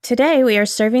Today, we are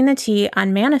serving the tea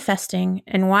on manifesting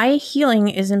and why healing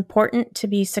is important to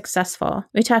be successful.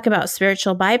 We talk about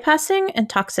spiritual bypassing and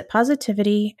toxic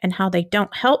positivity and how they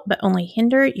don't help but only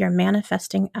hinder your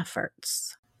manifesting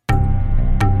efforts.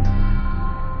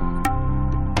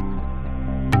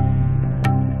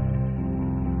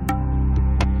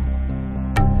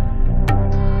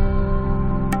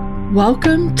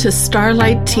 Welcome to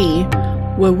Starlight Tea,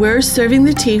 where we're serving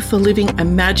the tea for living a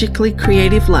magically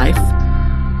creative life.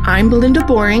 I'm Belinda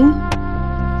Boring.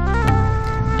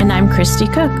 And I'm Christy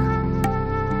Cook.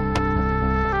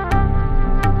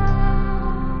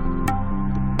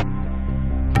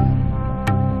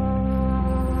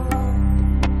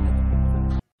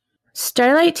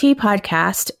 Starlight Tea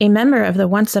Podcast, a member of the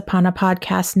Once Upon a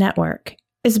Podcast network,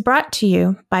 is brought to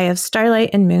you by Of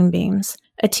Starlight and Moonbeams,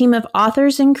 a team of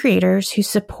authors and creators who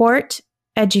support,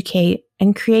 educate,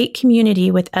 and create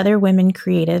community with other women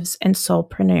creatives and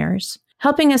soulpreneurs,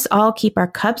 helping us all keep our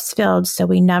cups filled so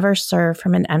we never serve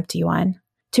from an empty one.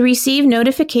 To receive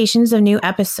notifications of new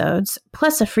episodes,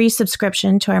 plus a free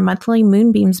subscription to our monthly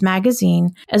Moonbeams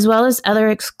magazine, as well as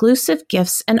other exclusive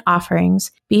gifts and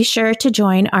offerings, be sure to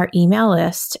join our email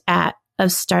list at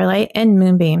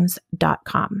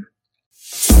ofstarlightandmoonbeams.com.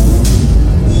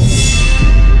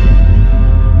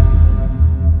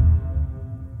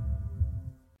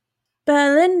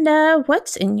 Belinda,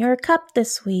 what's in your cup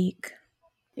this week?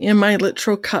 In my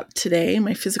literal cup today,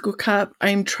 my physical cup,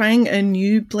 I'm trying a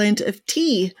new blend of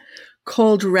tea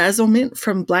called Razzle Mint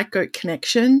from Black Goat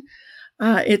Connection.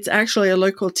 It's actually a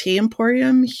local tea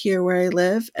emporium here where I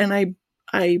live, and I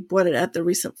bought it at the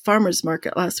recent farmers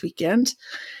market last weekend.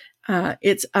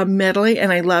 It's a medley,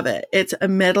 and I love it. It's a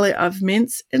medley of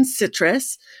mints and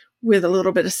citrus with a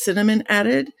little bit of cinnamon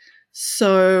added.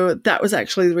 So that was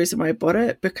actually the reason why I bought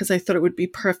it, because I thought it would be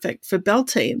perfect for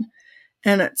belting.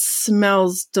 And it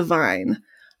smells divine.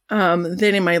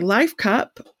 Then in my life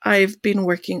cup, I've been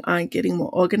working on getting more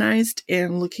organized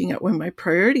and looking at where my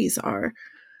priorities are.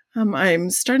 I'm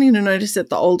starting to notice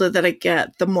that the older that I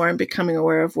get, the more I'm becoming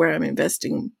aware of where I'm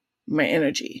investing my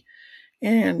energy.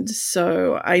 And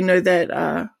so I know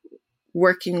that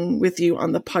working with you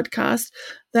on the podcast,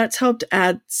 that's helped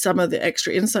add some of the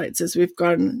extra insights as we've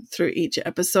gone through each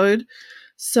episode.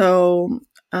 So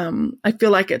I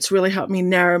feel like it's really helped me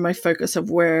narrow my focus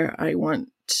of where I want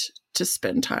to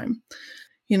spend time.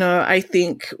 You know, I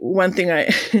think one thing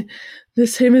the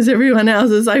same as everyone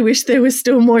else, is I wish there was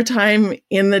still more time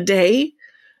in the day,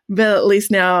 but at least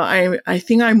now I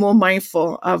think I'm more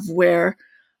mindful of where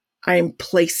I'm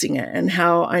placing it and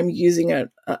how I'm using it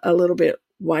a little bit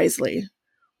wisely,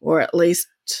 or at least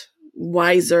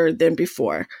wiser than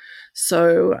before.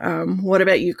 So what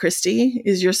about you, Christy?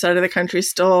 Is your side of the country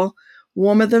still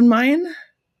warmer than mine?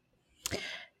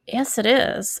 Yes, it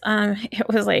is. It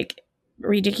was like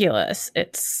ridiculous.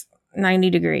 It's 90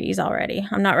 degrees already.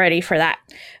 I'm not ready for that.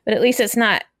 But at least it's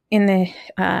not in the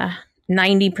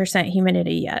 90%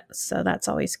 humidity yet. So that's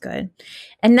always good.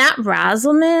 And that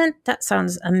Razzle Mint, that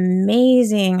sounds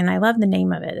amazing. And I love the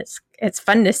name of it. It's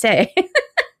fun to say.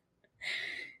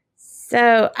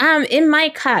 So in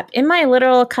my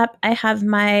literal cup, I have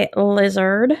my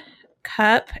lizard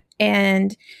cup,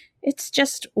 and it's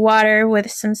just water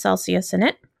with some Celsius in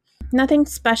it. Nothing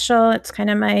special. It's kind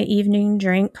of my evening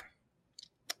drink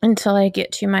until I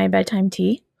get to my bedtime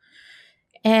tea.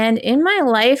 And in my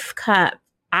life cup,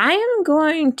 I am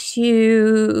going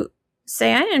to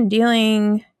say I am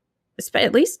dealing,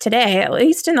 at least today, at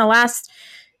least in the last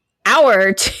hour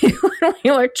or two when we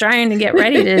were trying to get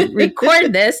ready to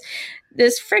record this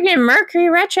friggin' Mercury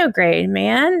retrograde,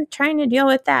 man. Trying to deal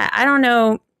with that. I don't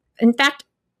know. In fact,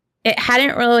 it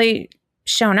hadn't really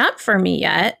shown up for me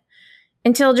yet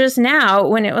until just now,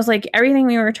 when it was like everything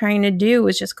we were trying to do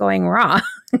was just going wrong.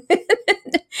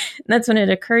 That's when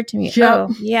it occurred to me. Yep. Oh,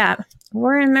 yeah,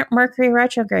 we're in Mercury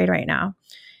retrograde right now. And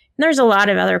there's a lot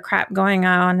of other crap going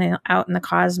on out in the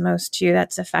cosmos too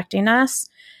that's affecting us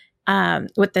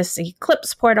with this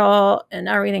eclipse portal and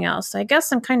everything else. So I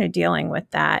guess I'm kind of dealing with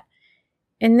that.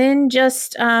 And then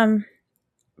just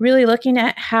really looking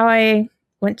at how I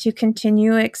want to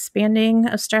continue expanding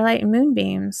of Starlight and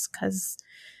Moonbeams, because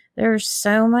there's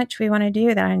so much we want to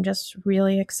do that I'm just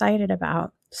really excited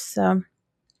about. So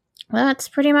that's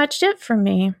pretty much it for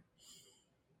me.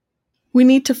 We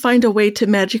need to find a way to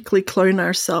magically clone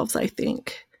ourselves, I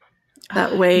think.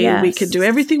 That way yes. We can do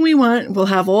everything we want. We'll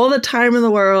have all the time in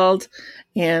the world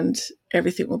and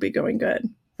everything will be going good,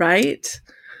 right?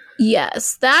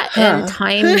 Yes, that and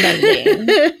time bending.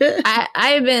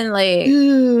 I've been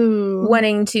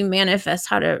wanting to manifest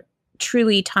how to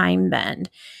truly time bend.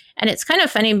 And it's kind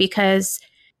of funny because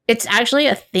it's actually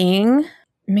a thing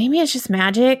maybe it's just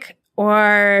magic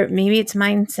or maybe it's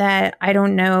mindset. I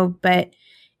don't know, but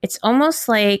it's almost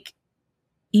like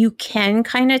you can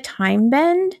kind of time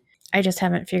bend. I just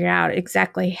haven't figured out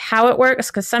exactly how it works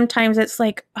because sometimes it's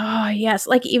like, oh, yes.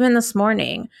 Like even this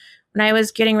morning when I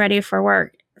was getting ready for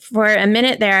work, for a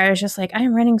minute there, I was just like,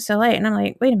 I'm running so late. And I'm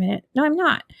like, wait a minute. No, I'm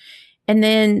not. And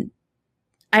then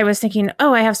I was thinking,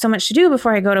 oh, I have so much to do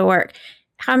before I go to work.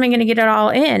 How am I going to get it all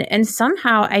in? And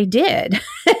somehow I did.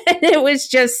 It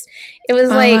was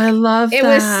like, I love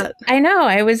that. I know,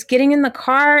 I was getting in the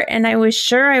car and I was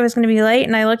sure I was going to be late.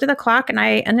 And I looked at the clock and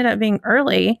I ended up being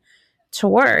early to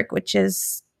work, which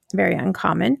is very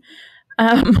uncommon.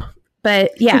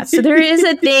 But yeah, so there is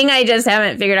a thing. I just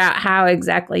haven't figured out how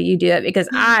exactly you do it because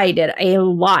I did a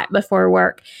lot before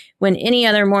work when any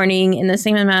other morning in the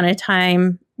same amount of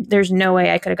time, there's no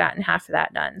way I could have gotten half of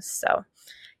that done. So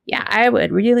yeah, I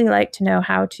would really like to know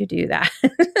how to do that,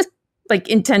 like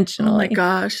intentionally. Oh my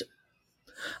gosh.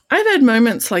 I've had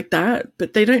moments like that,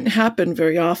 but they don't happen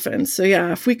very often. So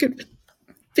yeah, if we could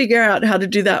figure out how to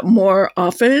do that more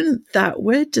often, that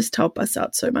would just help us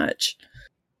out so much.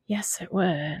 Yes, it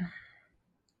would.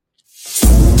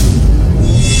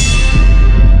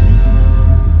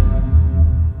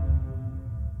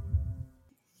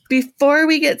 Before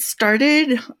we get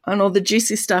started on all the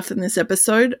juicy stuff in this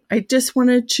episode, I just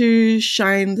wanted to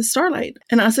shine the starlight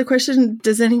and ask a question.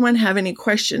 Does anyone have any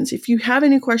questions? If you have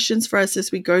any questions for us as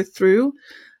we go through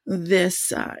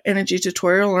this energy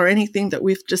tutorial or anything that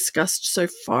we've discussed so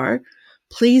far,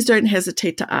 please don't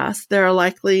hesitate to ask. There are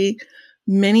likely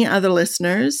many other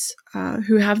listeners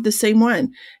who have the same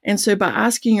one. And so by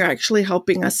asking, you're actually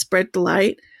helping us spread the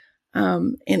light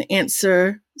and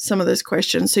answer some of those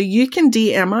questions. So you can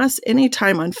DM us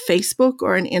anytime on Facebook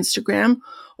or on Instagram,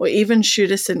 or even shoot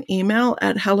us an email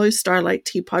at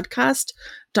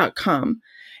hellostarlightteapodcast.com.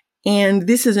 And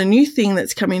this is a new thing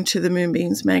that's coming to the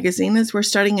Moonbeams magazine is we're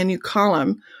starting a new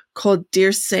column called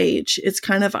Dear Sage. It's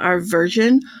kind of our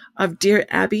version of Dear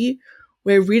Abby,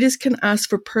 where readers can ask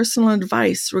for personal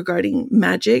advice regarding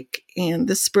magic and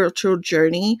the spiritual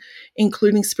journey,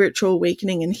 including spiritual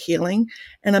awakening and healing,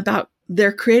 and about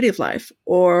their creative life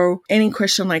or any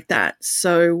question like that.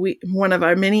 So one of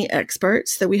our many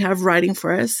experts that we have writing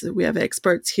for us, we have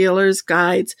experts, healers,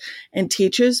 guides, and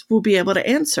teachers will be able to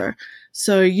answer.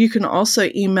 So you can also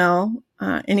email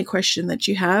any question that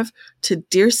you have to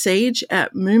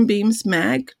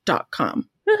dearsage@moonbeamsmag.com.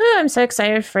 Woohoo, I'm so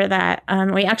excited for that.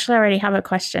 We actually already have a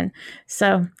question.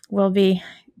 So we'll be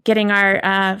getting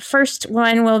our first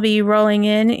one will be rolling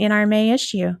in our May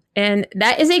issue. And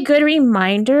that is a good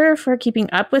reminder for keeping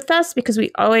up with us because we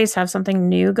always have something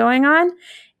new going on.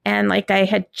 And like I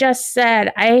had just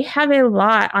said, I have a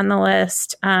lot on the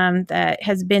list that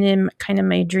has been in kind of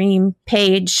my dream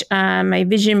page, my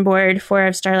vision board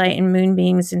for Starlight and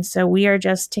Moonbeams. And so we are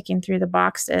just ticking through the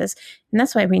boxes. And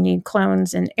that's why we need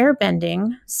clones and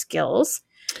airbending skills.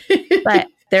 But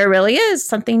there really is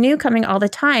something new coming all the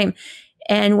time.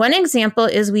 And one example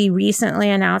is we recently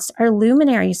announced our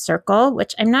Luminary Circle,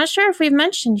 which I'm not sure if we've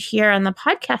mentioned here on the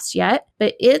podcast yet,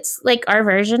 but it's like our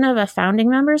version of a founding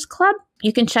members club.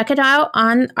 You can check it out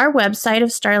on our website of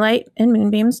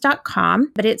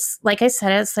starlightandmoonbeams.com. But it's, like I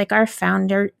said, it's like our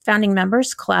founding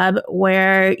members club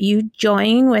where you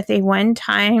join with a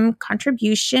one-time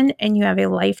contribution and you have a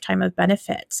lifetime of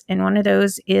benefits. And one of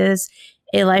those is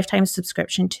a lifetime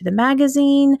subscription to the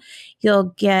magazine.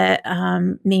 You'll get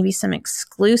maybe some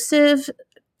exclusive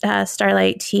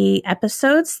Starlight Tea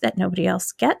episodes that nobody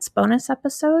else gets, bonus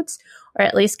episodes, or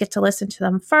at least get to listen to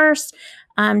them first.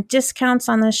 Discounts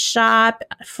on the shop,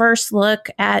 first look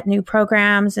at new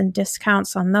programs and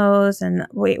discounts on those. And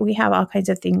we have all kinds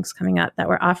of things coming up that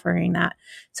we're offering that.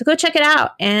 So go check it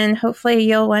out. And hopefully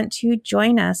you'll want to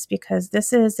join us because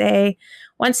this is a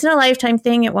once in a lifetime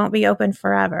thing. It won't be open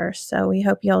forever. So we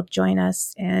hope you'll join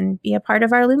us and be a part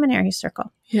of our Luminary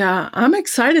Circle. Yeah, I'm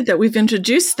excited that we've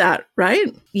introduced that,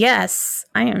 right? Yes,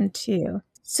 I am too.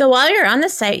 So while you're on the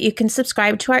site, you can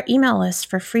subscribe to our email list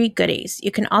for free goodies.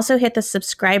 You can also hit the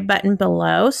subscribe button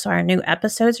below so our new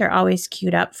episodes are always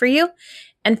queued up for you,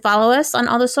 and follow us on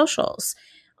all the socials.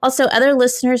 Also, other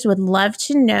listeners would love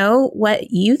to know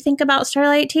what you think about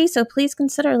Starlight Tea, so please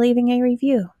consider leaving a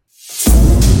review.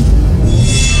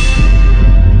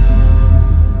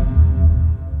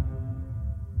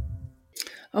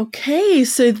 Okay,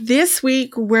 so this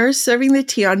week we're serving the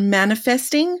tea on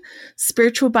manifesting,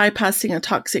 spiritual bypassing, and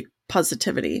toxic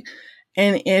positivity.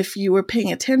 And if you were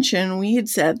paying attention, we had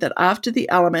said that after the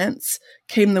elements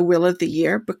came the wheel of the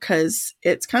year because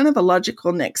it's kind of a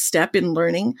logical next step in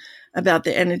learning about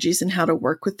the energies and how to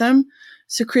work with them.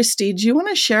 So, Christy, do you want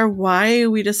to share why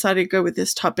we decided to go with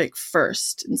this topic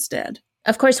first instead?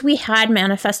 Of course, we had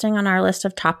manifesting on our list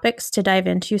of topics to dive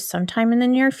into sometime in the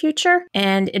near future.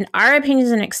 And in our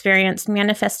opinions and experience,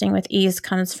 manifesting with ease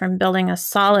comes from building a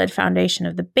solid foundation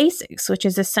of the basics, which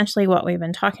is essentially what we've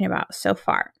been talking about so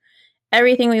far.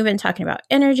 Everything we've been talking about,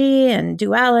 energy and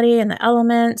duality and the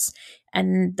elements,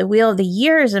 and the wheel of the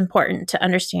year is important to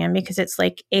understand because it's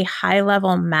like a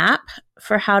high-level map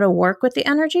for how to work with the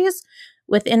energies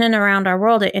within and around our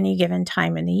world at any given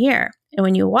time in the year. And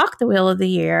when you walk the wheel of the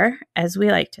year, as we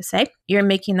like to say, you're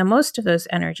making the most of those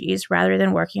energies rather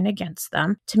than working against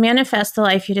them to manifest the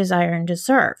life you desire and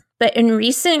deserve. But in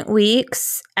recent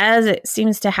weeks, as it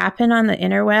seems to happen on the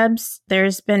interwebs,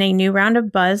 there's been a new round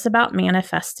of buzz about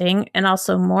manifesting and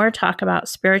also more talk about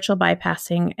spiritual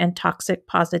bypassing and toxic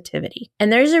positivity.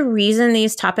 And there's a reason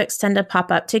these topics tend to pop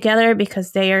up together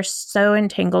because they are so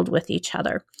entangled with each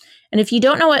other. And if you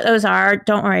don't know what those are,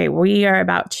 don't worry, we are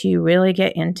about to really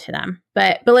get into them.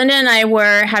 But Belinda and I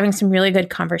were having some really good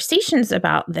conversations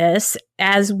about this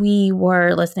as we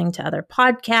were listening to other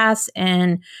podcasts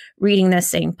and reading the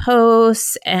same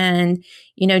posts. And,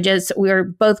 just we were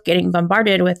both getting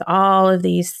bombarded with all of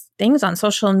these things on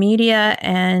social media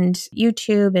and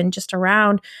YouTube and just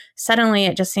around. Suddenly,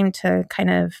 it just seemed to kind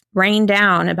of rain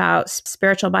down about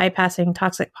spiritual bypassing,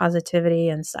 toxic positivity,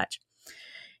 and such.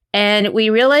 And we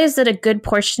realized that a good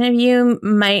portion of you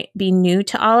might be new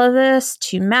to all of this,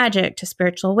 to magic, to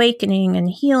spiritual awakening and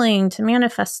healing, to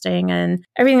manifesting and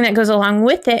everything that goes along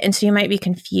with it. And so you might be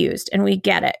confused, and we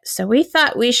get it. So we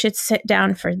thought we should sit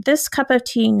down for this cup of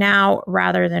tea now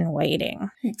rather than waiting.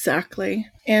 Exactly.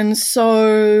 And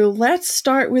so let's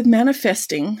start with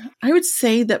manifesting. I would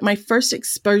say that my first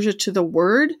exposure to the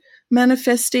word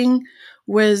manifesting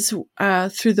was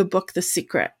through the book, The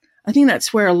Secret. I think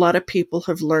that's where a lot of people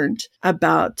have learned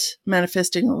about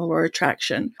manifesting the law of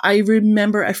attraction. I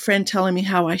remember a friend telling me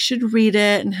how I should read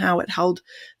it and how it held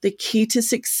the key to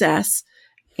success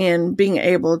in being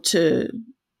able to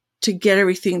get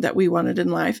everything that we wanted in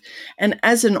life. And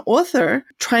as an author,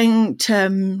 trying to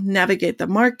navigate the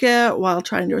market while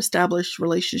trying to establish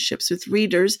relationships with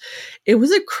readers, it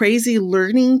was a crazy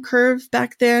learning curve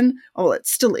back then. Oh, it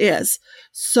still is.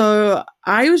 So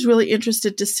I was really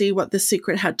interested to see what The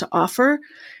Secret had to offer.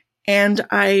 And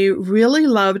I really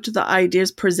loved the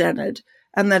ideas presented.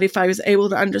 And that if I was able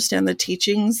to understand the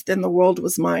teachings, then the world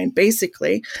was mine,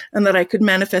 basically, and that I could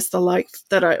manifest the life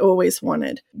that I always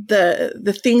wanted.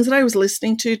 The things that I was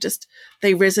listening to, just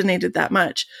they resonated that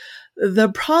much. The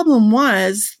problem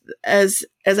was, as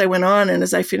I went on and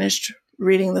as I finished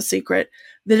reading The Secret,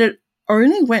 that it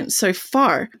only went so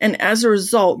far. And as a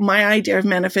result, my idea of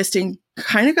manifesting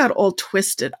kind of got all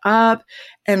twisted up,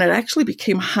 and it actually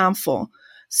became harmful.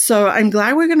 So I'm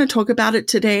glad we're going to talk about it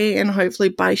today, and hopefully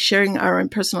by sharing our own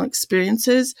personal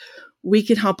experiences, we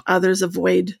can help others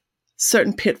avoid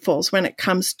certain pitfalls when it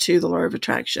comes to the law of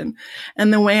attraction.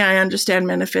 And the way I understand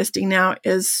manifesting now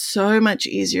is so much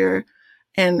easier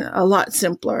and a lot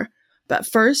simpler. But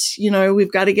first,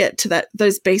 we've got to get to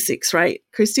those basics, right,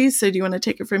 Christy? So do you want to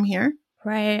take it from here?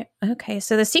 Right. Okay.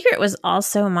 So The Secret was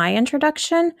also my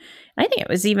introduction. I think it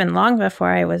was even long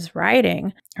before I was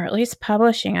writing, or at least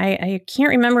publishing. I can't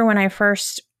remember when I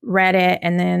first read it,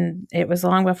 and then it was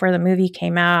long before the movie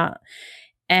came out.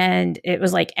 And it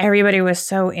was like everybody was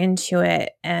so into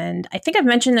it. And I think I've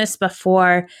mentioned this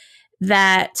before,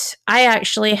 that I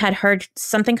actually had heard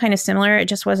something kind of similar. It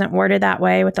just wasn't worded that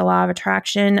way with the law of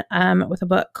attraction, with a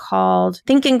book called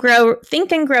Think and Grow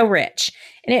Rich.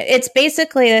 And it's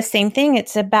basically the same thing.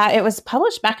 It was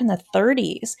published back in the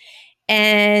 30s.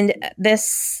 And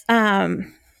this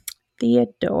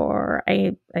Theodore,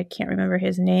 I can't remember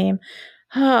his name.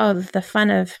 Oh, the fun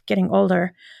of getting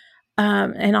older.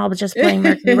 And I'll just blame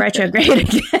Mercury retrograde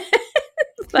again.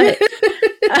 But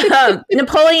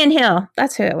Napoleon Hill,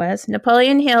 that's who it was.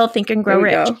 Napoleon Hill, Think and Grow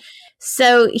Rich. Go.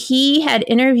 So he had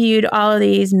interviewed all of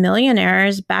these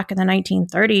millionaires back in the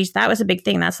 1930s. That was a big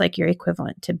thing. That's like your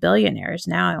equivalent to billionaires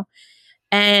now.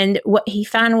 And what he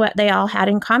found, what they all had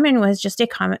in common was just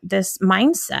this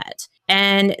mindset.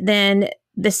 And then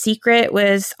The Secret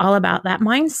was all about that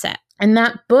mindset. And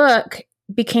that book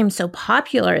became so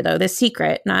popular, though, The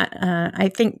Secret,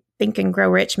 I think Think and Grow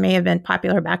Rich may have been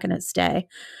popular back in its day.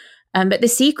 But The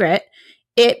Secret,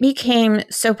 it became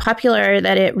so popular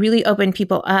that it really opened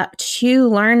people up to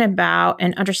learn about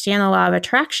and understand the law of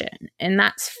attraction. And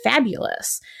that's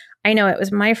fabulous. I know it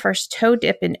was my first toe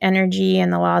dip in energy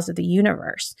and the laws of the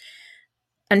universe.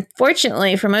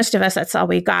 unfortunately, for most of us, that's all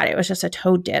we got. It was just a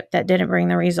toe dip that didn't bring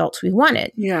the results we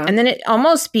wanted. Yeah. And then it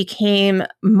almost became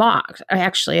mocked.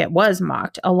 Actually, it was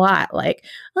mocked a lot. Like,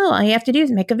 oh, all you have to do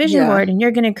is make a vision board and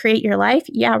you're going to create your life.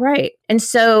 Yeah, right. And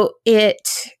so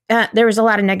there was a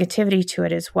lot of negativity to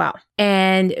it as well.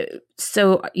 And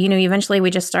so, eventually we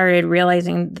just started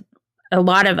realizing, a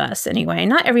lot of us anyway,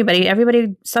 not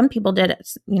everybody, some people did it,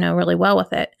 really well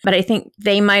with it. But I think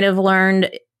they might have learned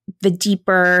the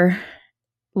deeper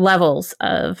levels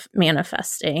of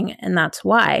manifesting. And that's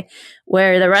why,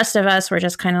 where the rest of us were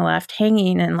just kind of left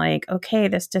hanging and like, okay,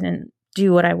 this didn't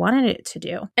do what I wanted it to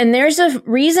do. And there's a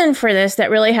reason for this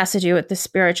that really has to do with the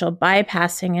spiritual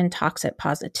bypassing and toxic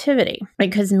positivity,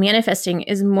 because manifesting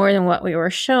is more than what we were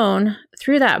shown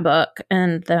through that book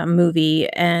and the movie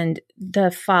and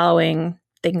the following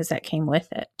things that came with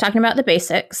it. Talking about the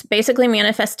basics, basically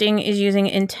manifesting is using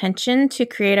intention to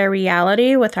create our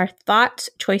reality with our thoughts,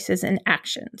 choices, and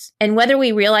actions. And whether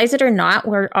we realize it or not,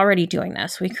 we're already doing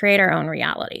this. We create our own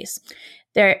realities.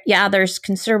 There's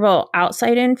considerable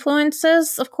outside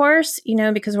influences, of course,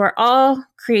 because we're all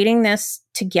creating this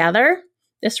together,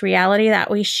 this reality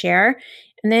that we share.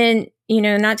 And then,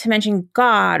 not to mention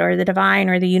God or the divine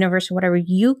or the universe or whatever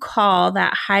you call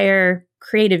that higher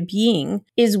creative being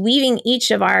is weaving each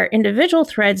of our individual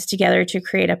threads together to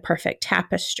create a perfect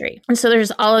tapestry. And so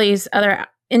there's all these other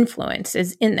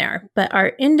influences in there, but our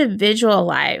individual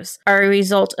lives are a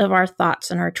result of our thoughts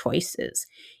and our choices.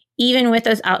 Even with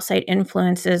those outside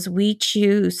influences, we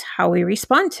choose how we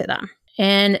respond to them.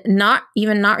 And not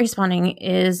responding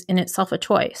is in itself a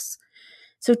choice.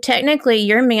 So technically,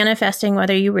 you're manifesting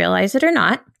whether you realize it or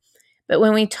not. But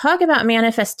when we talk about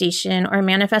manifestation or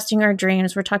manifesting our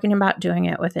dreams, we're talking about doing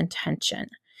it with intention.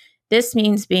 This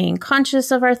means being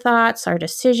conscious of our thoughts, our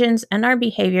decisions, and our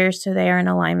behaviors so they are in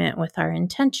alignment with our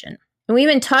intention. And we've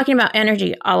been talking about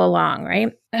energy all along,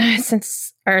 right?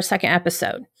 Since our second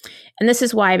episode. And this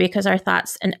is why, because our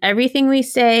thoughts and everything we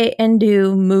say and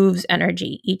do moves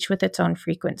energy, each with its own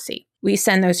frequency. We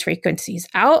send those frequencies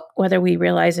out, whether we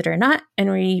realize it or not,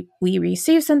 and we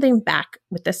receive something back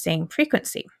with the same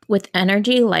frequency. With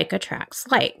energy, like attracts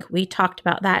like. We talked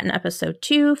about that in episode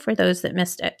 2 for those that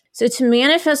missed it. So to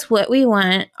manifest what we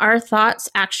want, our thoughts,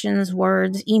 actions,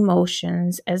 words,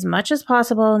 emotions, as much as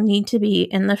possible, need to be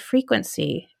in the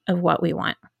frequency of what we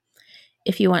want.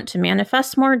 If you want to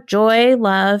manifest more joy,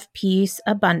 love, peace,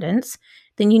 abundance,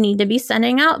 then you need to be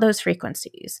sending out those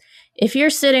frequencies. If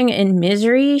you're sitting in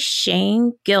misery,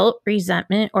 shame, guilt,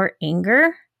 resentment, or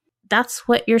anger, that's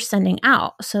what you're sending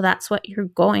out. So that's what you're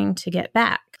going to get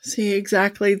back. See,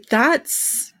 exactly.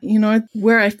 That's,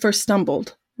 where I first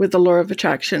stumbled with the law of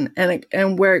attraction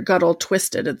and where it got all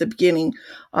twisted at the beginning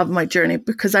of my journey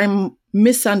because I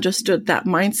misunderstood that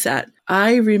mindset.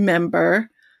 I remember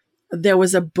there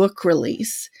was a book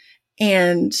release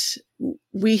and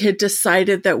we had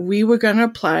decided that we were going to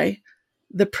apply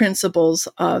the principles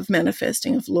of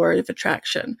manifesting, of law of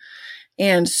attraction.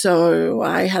 And so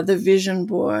I had the vision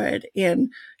board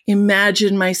and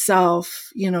imagined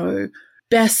myself,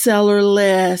 bestseller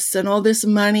lists and all this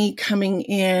money coming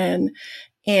in.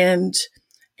 And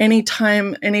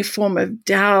anytime any form of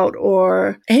doubt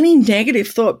or any negative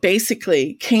thought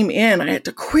basically came in, I had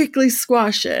to quickly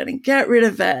squash it and get rid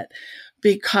of it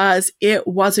because it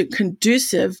wasn't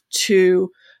conducive to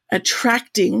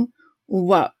attracting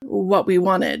what we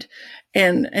wanted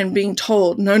and being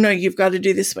told, no, you've got to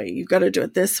do this way. You've got to do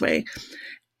it this way.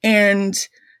 And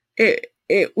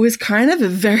it was kind of a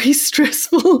very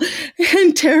stressful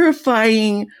and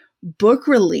terrifying book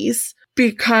release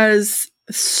because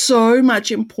so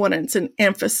much importance and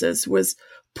emphasis was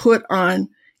put on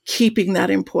keeping that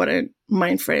important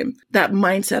mind frame, that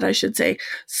mindset, I should say.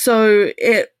 So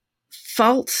it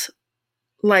felt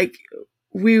like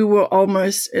we were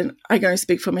almost, and I'm going to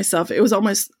speak for myself, it was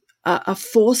almost a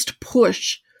forced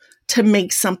push to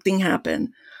make something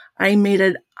happen. I made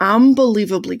it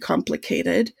unbelievably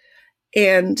complicated.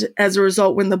 And as a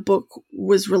result, when the book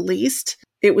was released,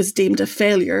 it was deemed a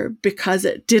failure because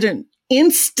it didn't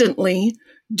instantly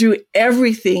do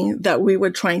everything that we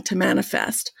were trying to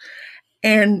manifest.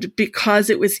 And because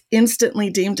it was instantly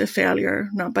deemed a failure,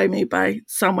 not by me, by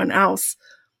someone else,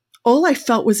 all I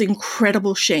felt was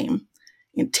incredible shame,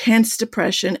 intense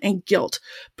depression, and guilt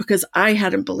because I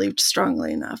hadn't believed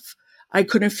strongly enough. I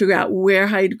couldn't figure out where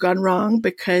I'd gone wrong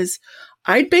because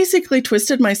I'd basically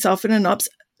twisted myself in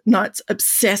knots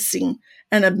obsessing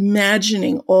and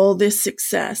imagining all this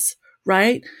success,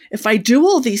 right? If I do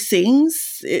all these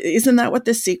things, isn't that what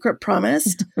The Secret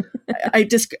promised? I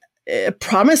just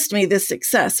promised me this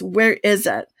success. Where is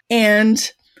it?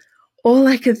 And all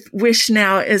I could wish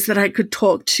now is that I could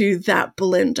talk to that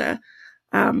Belinda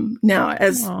now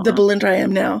as the Aw. Belinda I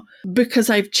am now, because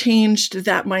I've changed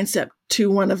that mindset to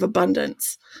one of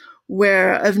abundance,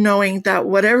 where of knowing that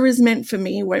whatever is meant for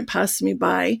me won't pass me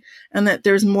by, and that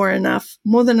there's more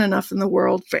than enough in the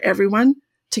world for everyone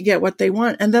to get what they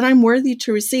want, and that I'm worthy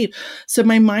to receive. So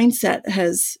my mindset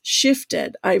has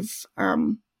shifted. I've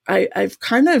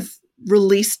kind of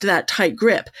released that tight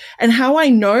grip. And how I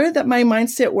know that my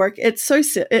mindset work, it's so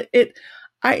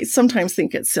I sometimes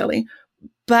think it's silly,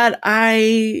 but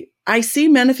I see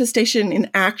manifestation in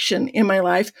action in my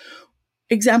life.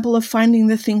 Example of finding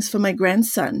the things for my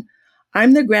grandson.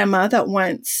 I'm the grandma that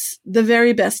wants the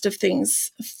very best of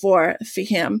things for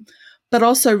him, but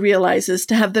also realizes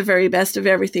to have the very best of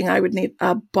everything, I would need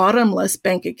a bottomless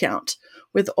bank account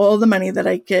with all the money that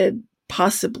I could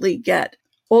possibly get,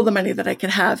 all the money that I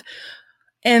could have.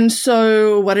 And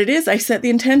so what it is, I set the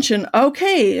intention,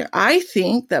 okay, I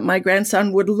think that my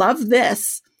grandson would love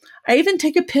this. I even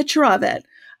take a picture of it.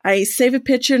 I save a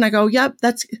picture and I go, yep,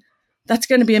 that's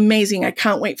going to be amazing. I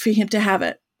can't wait for him to have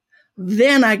it.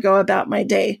 Then I go about my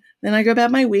day. Then I go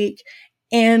about my week.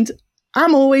 And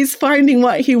I'm always finding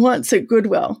what he wants at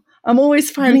Goodwill. I'm always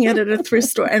finding it at a thrift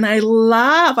store. And I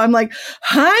laugh. I'm like,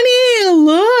 honey,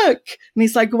 look. And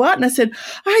he's like, what? And I said,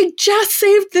 I just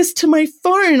saved this to my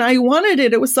phone. I wanted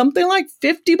it. It was something like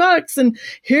 $50. And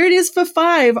here it is for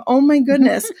 $5. Oh my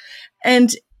goodness.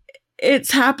 And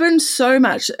it's happened so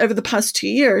much over the past 2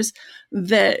 years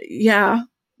that, yeah,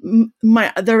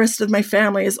 the rest of my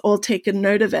family has all taken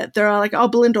note of it. They're all like, oh,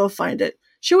 Belinda will find it.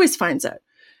 She always finds it.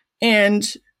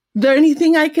 And the only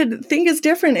thing I could think is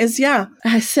different is, yeah,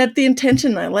 I set the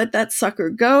intention. I let that sucker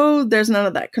go. There's none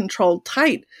of that controlled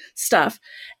tight stuff.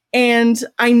 And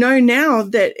I know now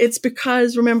that it's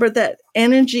because, remember, that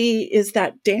energy is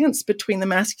that dance between the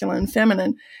masculine and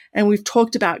feminine. And we've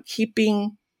talked about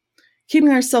keeping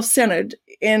ourselves centered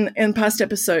in past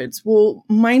episodes. Well,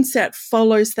 mindset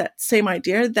follows that same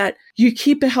idea that you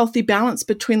keep a healthy balance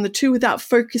between the two without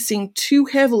focusing too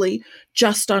heavily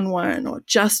just on one or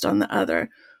just on the other.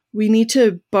 We need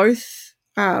both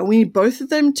of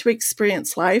them to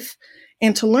experience life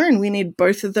and to learn. We need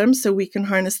both of them so we can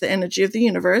harness the energy of the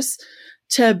universe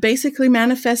to basically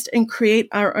manifest and create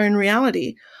our own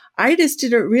reality. I just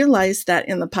didn't realize that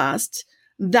in the past.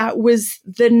 That was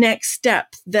the next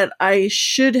step that I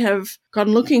should have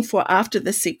gone looking for after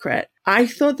The Secret. I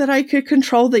thought that I could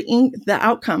control the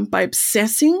outcome by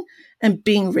obsessing and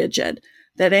being rigid.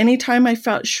 That anytime I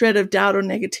felt shred of doubt or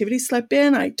negativity slip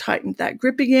in, I tightened that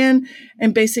grip again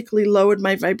and basically lowered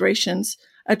my vibrations,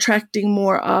 attracting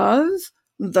more of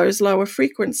those lower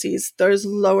frequencies, those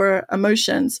lower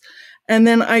emotions. And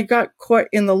then I got caught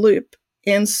in the loop.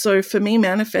 And so for me,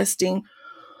 manifesting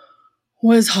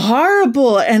was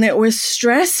horrible, and it was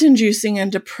stress inducing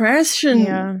and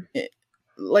depression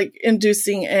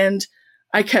inducing. And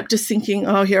I kept just thinking,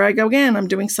 oh, here I go again. I'm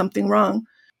doing something wrong.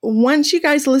 Once you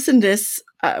guys listen to this,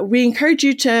 we encourage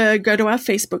you to go to our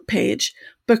Facebook page,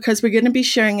 because we're going to be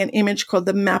sharing an image called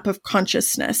the Map of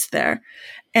Consciousness there.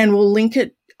 And we'll link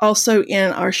it also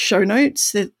in our show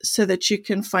notes so that you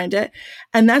can find it.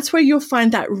 And that's where you'll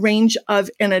find that range of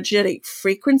energetic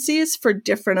frequencies for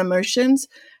different emotions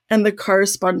and the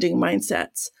corresponding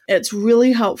mindsets. It's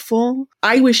really helpful.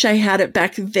 I wish I had it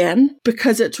back then,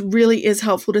 because it really is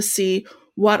helpful to see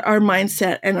what our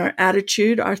mindset and our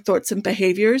attitude, our thoughts and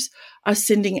behaviors are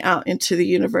sending out into the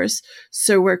universe.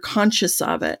 So we're conscious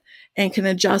of it and can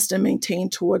adjust and maintain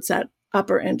towards that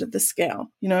upper end of the scale.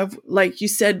 You know, like you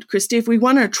said, Christy, if we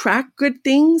want to attract good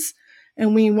things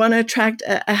and we want to attract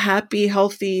a happy,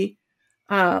 healthy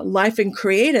life and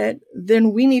create it,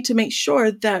 then we need to make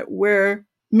sure that we're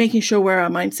making sure where our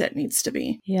mindset needs to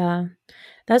be. Yeah,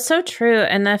 that's so true.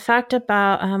 And the fact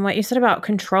about what you said about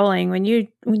controlling, when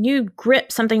you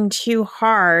grip something too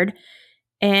hard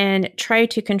and try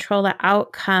to control the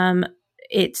outcome,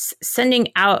 it's sending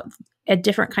out a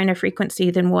different kind of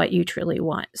frequency than what you truly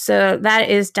want. So that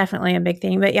is definitely a big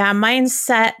thing. But yeah,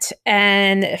 mindset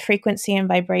and frequency and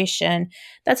vibration,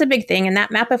 that's a big thing. And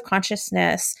that map of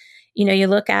consciousness, you know, you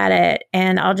look at it,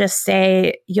 and I'll just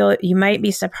say you might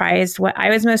be surprised. What I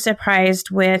was most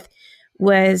surprised with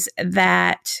was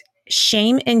that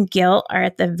shame and guilt are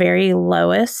at the very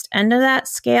lowest end of that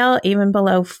scale, even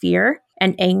below fear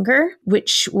and anger,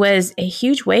 which was a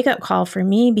huge wake-up call for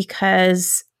me,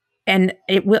 because, and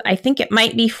I think it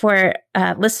might be for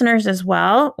listeners as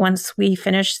well once we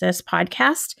finish this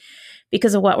podcast,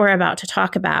 because of what we're about to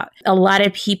talk about. A lot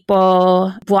of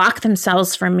people block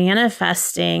themselves from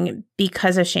manifesting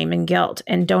because of shame and guilt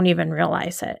and don't even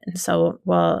realize it. And so,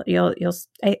 well,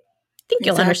 I think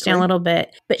you'll understand a little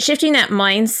bit. But shifting that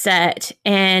mindset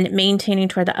and maintaining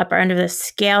toward the upper end of the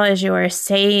scale, as you were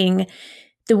saying,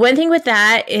 The one thing with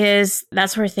that is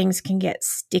that's where things can get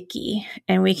sticky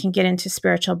and we can get into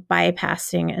spiritual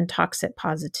bypassing and toxic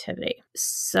positivity.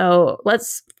 So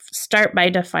let's start by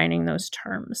defining those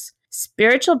terms.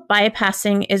 Spiritual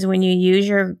bypassing is when you use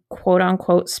your quote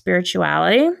unquote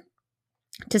spirituality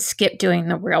to skip doing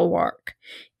the real work.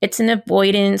 It's an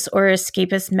avoidance or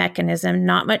escapist mechanism,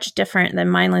 not much different than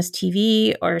mindless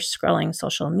TV or scrolling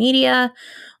social media,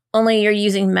 only you're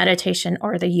using meditation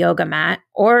or the yoga mat,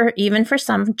 or even for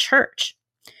some church,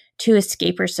 to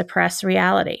escape or suppress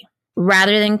reality.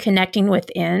 Rather than connecting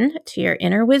within to your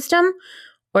inner wisdom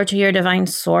or to your divine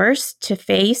source to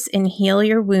face and heal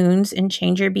your wounds and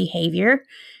change your behavior,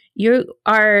 you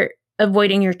are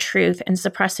avoiding your truth and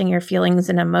suppressing your feelings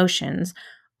and emotions,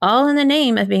 all in the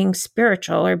name of being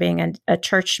spiritual or being a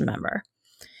church member.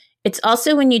 It's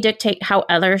also when you dictate how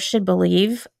others should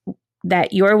believe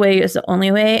that your way is the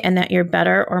only way and that you're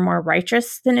better or more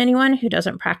righteous than anyone who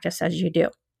doesn't practice as you do.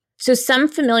 So some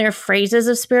familiar phrases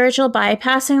of spiritual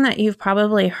bypassing that you've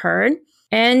probably heard,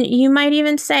 and you might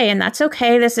even say, and that's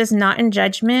okay, this is not in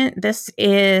judgment, this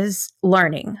is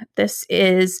learning. This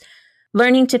is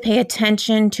learning to pay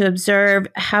attention, to observe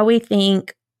how we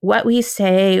think, what we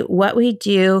say, what we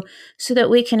do, so that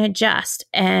we can adjust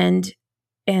and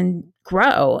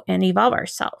grow and evolve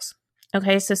ourselves.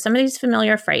 Okay, so some of these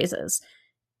familiar phrases.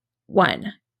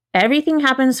 1, everything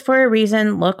happens for a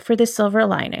reason. Look for the silver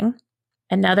lining.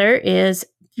 Another is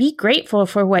be grateful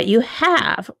for what you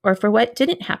have or for what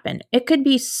didn't happen. It could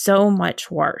be so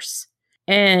much worse.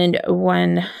 And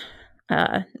one,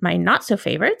 my not so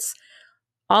favorites,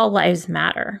 all lives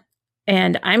matter.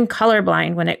 And I'm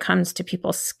colorblind when it comes to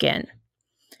people's skin.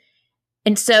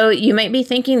 And so you might be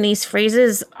thinking these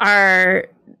phrases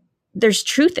there's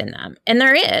truth in them. And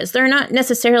there is. They're not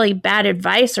necessarily bad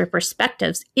advice or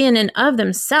perspectives in and of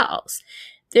themselves.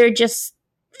 They're just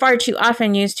far too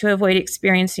often used to avoid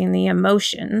experiencing the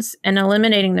emotions and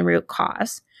eliminating the root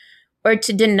cause, or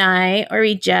to deny or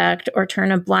reject or turn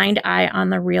a blind eye on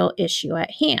the real issue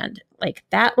at hand. Like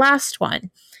that last one.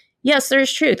 Yes,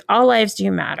 there's truth. All lives do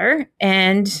matter.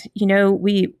 And,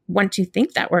 we want to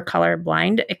think that we're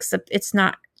colorblind, except it's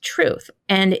not truth.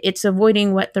 And it's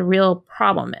avoiding what the real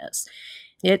problem is.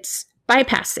 It's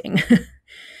bypassing.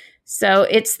 So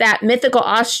it's that mythical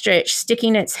ostrich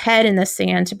sticking its head in the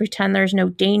sand to pretend there's no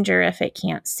danger if it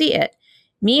can't see it.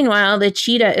 Meanwhile, the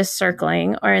cheetah is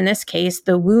circling, or in this case,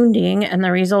 the wounding and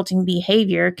the resulting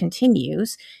behavior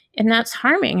continues. And that's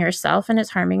harming yourself and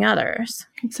it's harming others.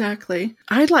 Exactly.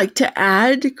 I'd like to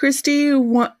add, Christy,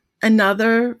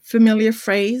 another familiar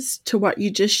phrase to what you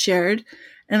just shared.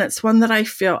 And it's one that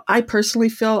I personally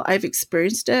feel I've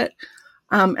experienced it.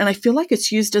 And I feel like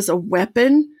it's used as a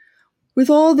weapon with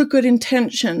all the good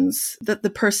intentions that the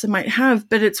person might have,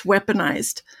 but it's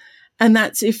weaponized. And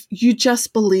that's if you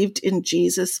just believed in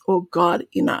Jesus or God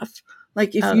enough.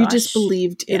 Like if you just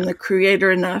believed in the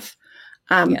Creator enough.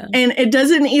 And it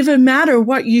doesn't even matter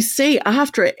what you say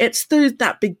after it. It's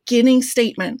that beginning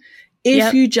statement.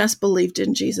 If you just believed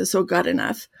in Jesus or God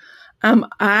enough.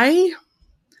 I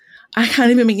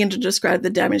can't even begin to describe the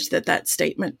damage that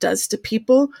statement does to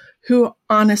people who,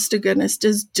 honest to goodness,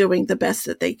 is doing the best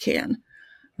that they can.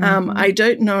 I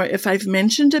don't know if I've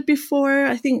mentioned it before.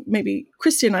 I think maybe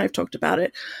Christy and I have talked about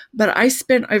it, but I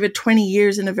spent over 20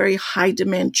 years in a very high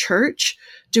demand church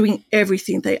doing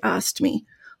everything they asked me.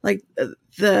 Like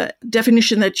the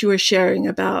definition that you were sharing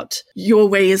about your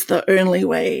way is the only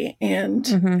way and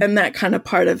that kind of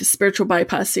part of spiritual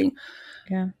bypassing.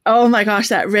 Yeah. Oh my gosh,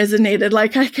 that resonated.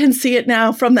 Like I can see it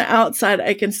now from the outside.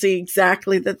 I can see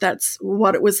exactly that's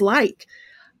what it was like.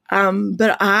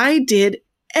 But I did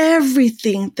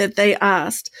everything that they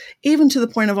asked, even to the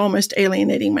point of almost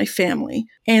alienating my family.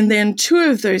 And then 2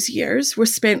 of those years were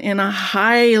spent in a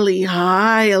highly,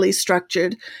 highly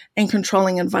structured and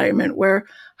controlling environment where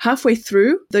halfway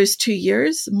through those 2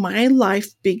 years, my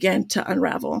life began to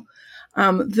unravel.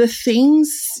 The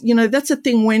things, that's a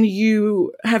thing when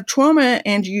you have trauma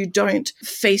and you don't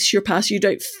face your past, you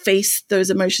don't face those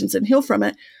emotions and heal from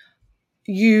it.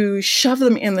 You shove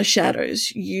them in the shadows.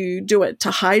 You do it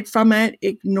to hide from it,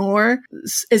 ignore,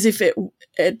 as if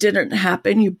it didn't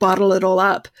happen. You bottle it all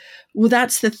up. Well,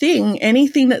 that's the thing.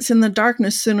 Anything that's in the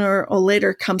darkness sooner or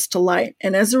later comes to light.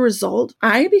 And as a result,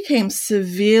 I became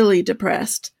severely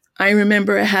depressed. I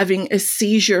remember having a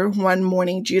seizure one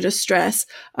morning due to stress.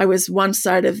 I was one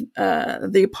side of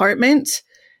the apartment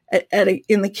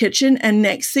in the kitchen. And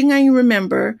next thing I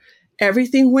remember,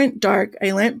 everything went dark.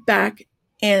 I leant back.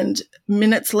 And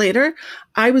minutes later,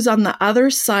 I was on the other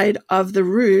side of the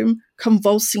room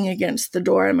convulsing against the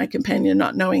door and my companion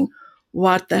not knowing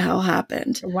what the hell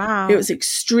happened. Wow. It was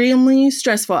extremely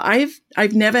stressful. I've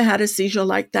never had a seizure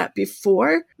like that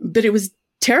before, but it was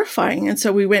terrifying. And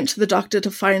so we went to the doctor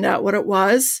to find out what it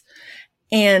was.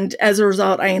 And as a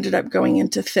result, I ended up going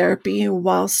into therapy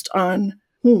whilst on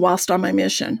my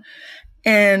mission.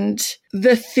 And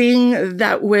the thing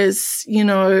that was,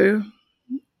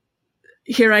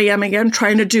 here I am again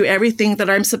trying to do everything that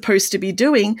I'm supposed to be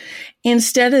doing,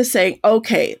 instead of saying,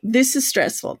 okay, this is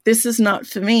stressful. This is not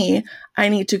for me. I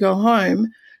need to go home.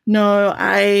 No,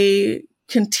 I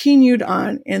continued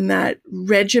on in that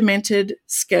regimented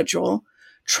schedule,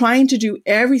 trying to do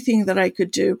everything that I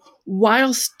could do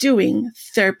whilst doing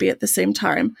therapy at the same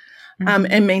time,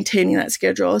 and maintaining that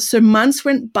schedule. So months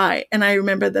went by, and I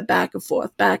remember the back and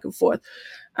forth,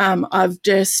 of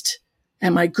just,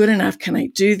 am I good enough? Can I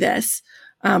do this?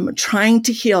 Trying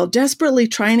to heal, desperately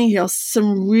trying to heal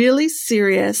some really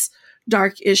serious,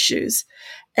 dark issues.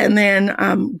 And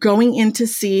then going in to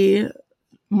see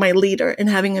my leader and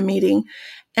having a meeting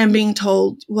and being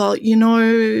told, well,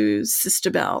 Sister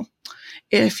Belle,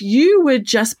 if you would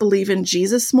just believe in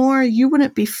Jesus more, you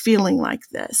wouldn't be feeling like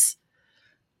this.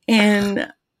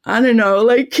 And I don't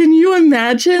know, can you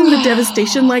imagine the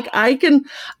devastation? I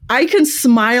can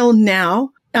smile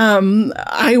now.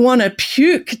 I want to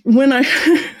puke when I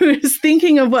was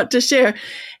thinking of what to share.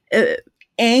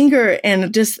 Anger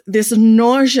and just this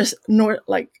nausea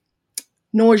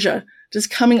just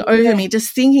coming over me,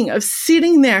 just thinking of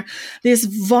sitting there, this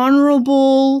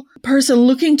vulnerable person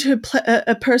looking to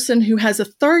a person who has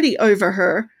authority over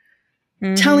her,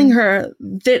 telling her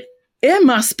that it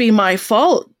must be my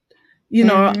fault.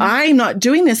 I'm not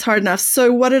doing this hard enough.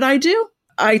 So what did I do?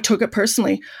 I took it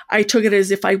personally. I took it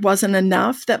as if I wasn't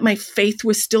enough, that my faith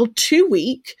was still too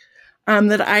weak,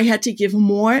 that I had to give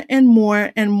more and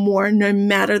more and more, no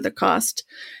matter the cost.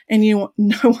 And you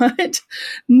know what?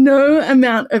 No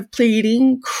amount of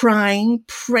pleading, crying,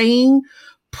 praying,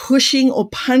 pushing, or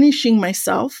punishing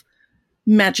myself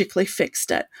magically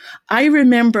fixed it. I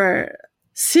remember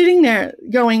sitting there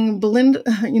going, Belinda,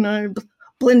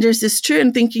 Belinda's is true,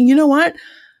 and thinking, you know what?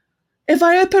 If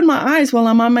I open my eyes while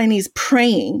I'm on my knees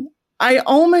praying, I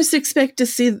almost expect to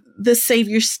see the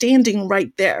Savior standing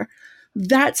right there.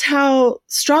 That's how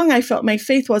strong I felt my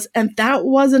faith was. And that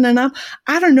wasn't enough.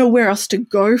 I don't know where else to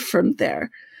go from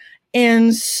there.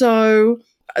 And so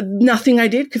nothing I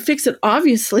did could fix it,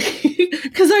 obviously,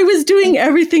 because I was doing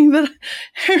everything that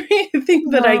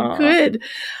I could.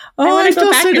 Oh, I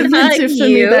feel so defensive for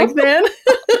me back then.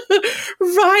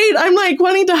 Right. I'm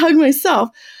wanting to hug myself.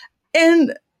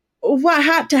 And what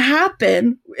had to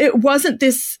happen, it wasn't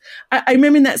this. I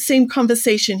remember in that same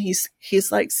conversation,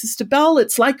 he's like, Sister Belle,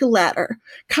 it's like a ladder.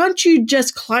 Can't you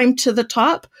just climb to the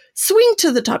top? Swing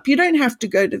to the top. You don't have to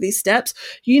go to these steps.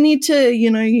 You need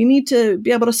to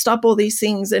be able to stop all these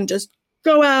things and just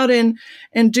go out and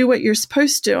do what you're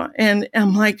supposed to. And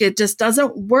I'm like, it just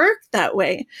doesn't work that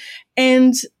way.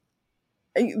 And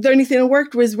the only thing that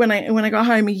worked was when I got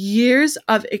home, years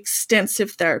of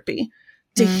extensive therapy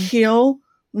to heal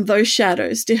those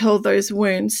shadows, to heal those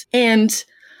wounds. And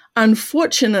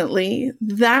unfortunately,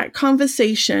 that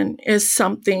conversation is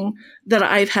something that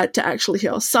I've had to actually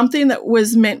heal, something that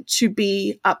was meant to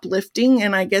be uplifting.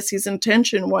 And I guess his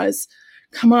intention was,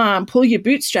 come on, pull your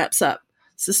bootstraps up,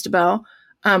 Sister Belle.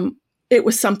 It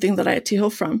was something that I had to heal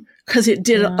from because it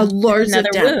did a loads of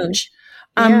damage.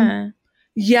 And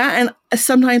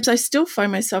sometimes I still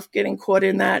find myself getting caught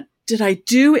in that. Did I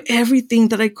do everything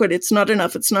that I could? It's not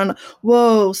enough. It's not enough.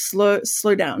 Whoa, slow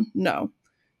down. No.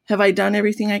 Have I done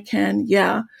everything I can?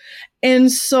 Yeah.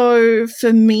 And so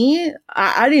for me,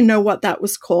 I didn't know what that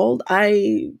was called.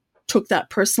 I took that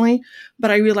personally,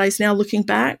 but I realize now looking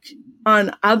back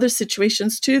on other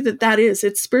situations too,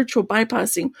 it's spiritual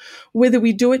bypassing, whether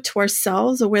we do it to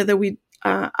ourselves or whether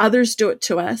others do it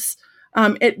to us.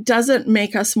 It doesn't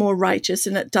make us more righteous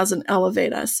and it doesn't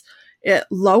elevate us. It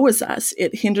lowers us,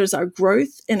 it hinders our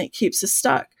growth, and it keeps us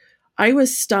stuck. I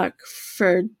was stuck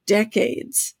for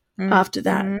decades after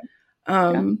that.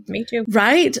 Me too.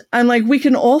 Right? I'm like, we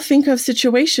can all think of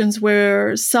situations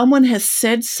where someone has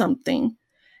said something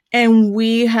and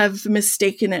we have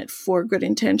mistaken it for good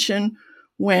intention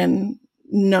when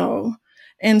no.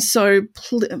 And so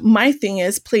my thing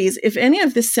is, please, if any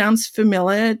of this sounds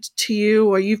familiar to you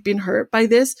or you've been hurt by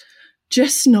this,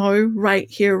 just know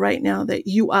right here, right now that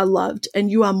you are loved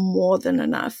and you are more than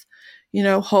enough.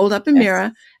 Hold up a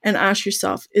mirror and ask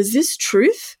yourself, is this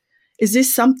truth? Is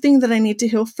this something that I need to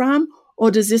heal from?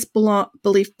 Or does this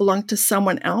belief belong to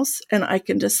someone else and I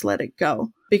can just let it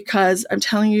go? Because I'm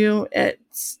telling you,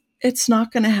 it's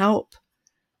not going to help.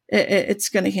 It's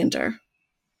going to hinder.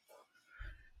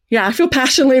 Yeah, I feel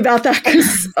passionately about that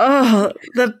because, oh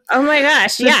my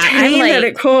gosh. The pain that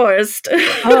it caused.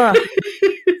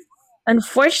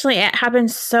 Unfortunately, it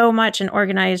happens so much in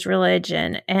organized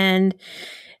religion, and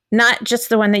not just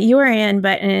the one that you were in,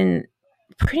 but in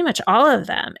pretty much all of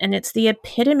them. And it's the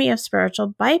epitome of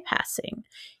spiritual bypassing.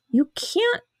 You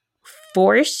can't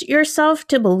force yourself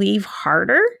to believe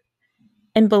harder,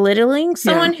 and belittling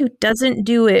someone who doesn't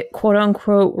do it, quote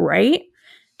unquote, right,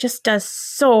 just does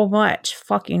so much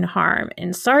fucking harm.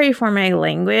 And sorry for my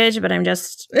language, but I'm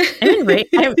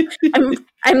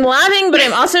laughing, but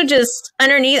I'm also just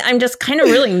underneath. I'm just kind of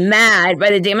really mad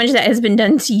by the damage that has been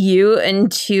done to you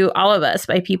and to all of us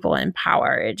by people in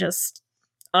power. It just,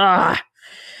 But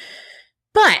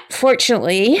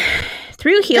fortunately,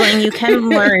 through healing, you can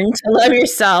learn to love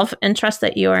yourself and trust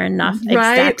that you are enough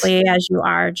exactly as you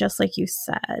are, just like you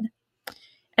said.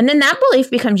 And then that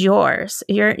belief becomes yours.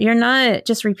 You're not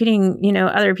just repeating,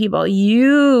 other people.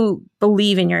 You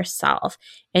believe in yourself,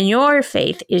 and your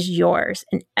faith is yours,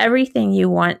 and everything you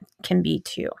want can be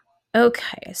too.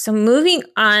 Okay, so moving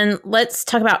on, let's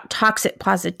talk about toxic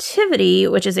positivity,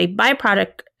 which is a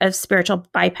byproduct of spiritual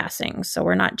bypassing. So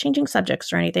we're not changing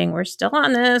subjects or anything. We're still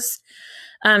on this.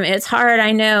 It's hard,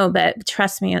 I know, but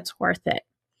trust me, it's worth it.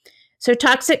 So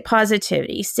toxic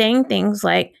positivity, saying things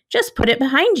like, just put it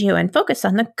behind you and focus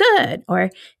on the good, or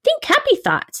think happy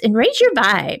thoughts and raise your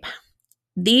vibe.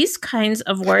 These kinds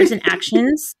of words and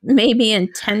actions may be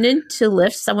intended to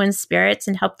lift someone's spirits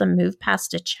and help them move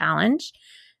past a challenge.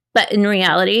 But in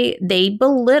reality, they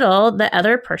belittle the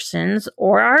other person's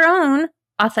or our own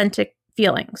authentic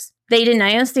feelings. They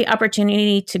deny us the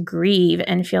opportunity to grieve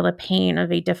and feel the pain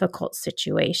of a difficult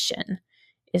situation.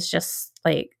 It's just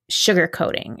like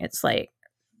sugarcoating. It's like,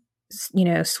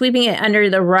 sweeping it under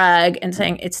the rug and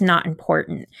saying it's not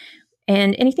important.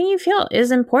 And anything you feel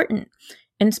is important.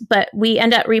 But we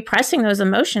end up repressing those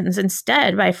emotions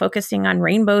instead by focusing on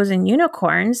rainbows and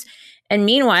unicorns. And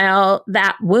meanwhile,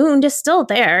 that wound is still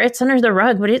there. It's under the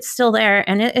rug, but it's still there.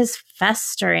 And it is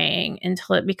festering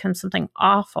until it becomes something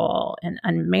awful and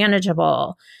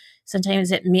unmanageable.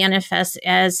 Sometimes it manifests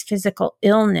as physical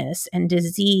illness and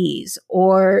disease,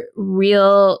 or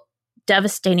real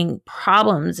devastating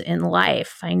problems in life,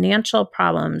 financial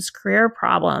problems, career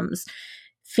problems,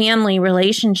 family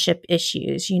relationship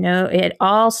issues. It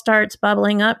all starts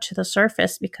bubbling up to the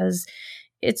surface because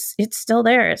it's still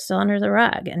there. It's still under the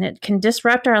rug, and it can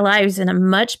disrupt our lives in a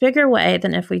much bigger way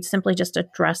than if we'd simply just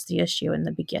addressed the issue in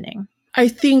the beginning. I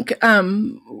think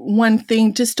one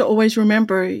thing just to always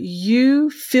remember, you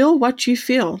feel what you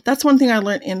feel. That's one thing I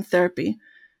learned in therapy.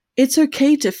 It's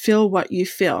okay to feel what you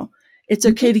feel. It's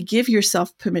okay to give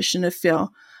yourself permission to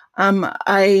feel.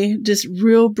 I just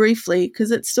real briefly,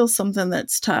 because it's still something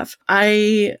that's tough.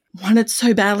 I wanted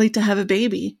so badly to have a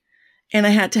baby, and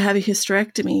I had to have a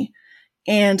hysterectomy.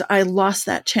 And I lost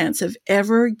that chance of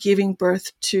ever giving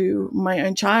birth to my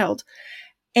own child.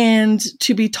 And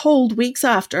to be told weeks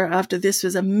after this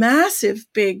was a massive,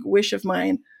 big wish of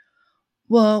mine,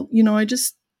 well,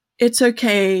 it's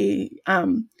okay.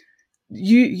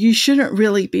 You shouldn't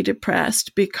really be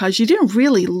depressed because you didn't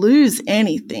really lose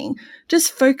anything.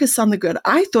 Just focus on the good.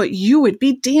 I thought you would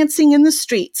be dancing in the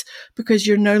streets because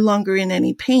you're no longer in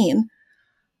any pain.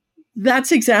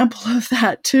 That's example of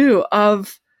that too,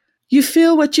 of you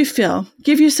feel what you feel.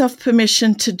 Give yourself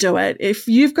permission to do it. If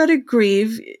you've got to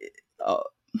grieve,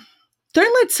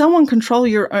 don't let someone control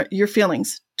your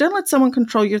feelings. Don't let someone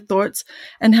control your thoughts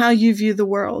and how you view the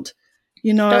world.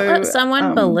 Don't let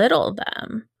someone belittle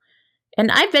them. And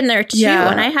I've been there too. Yeah.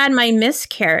 When I had my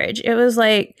miscarriage, it was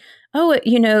like, oh,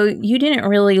 you didn't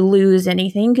really lose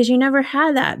anything because you never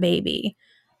had that baby.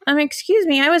 Excuse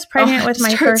me, I was pregnant with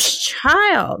my first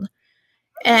child.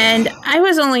 And I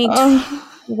was only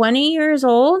 20 years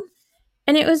old.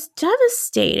 And it was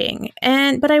devastating.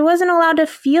 But I wasn't allowed to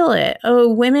feel it.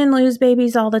 Oh, women lose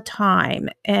babies all the time.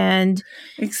 And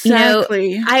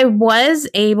exactly. I was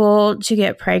able to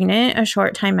get pregnant a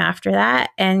short time after that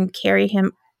and carry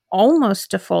him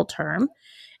almost to full term.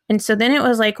 And so then it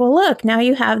was like, well, look, now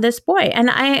you have this boy. And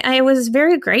I was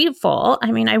very grateful.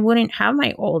 I wouldn't have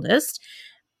my oldest,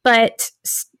 but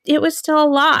it was still a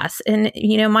loss. And,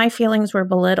 my feelings were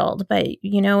belittled. But,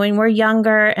 when we're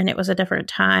younger and it was a different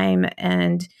time,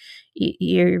 and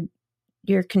you're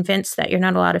convinced that you're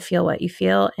not allowed to feel what you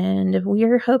feel. And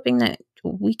we're hoping that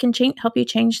we can help you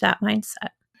change that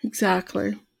mindset.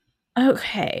 Exactly.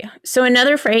 Okay. So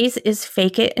another phrase is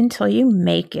fake it until you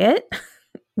make it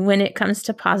when it comes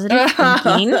to positive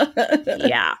thinking.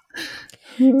 Yeah.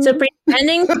 So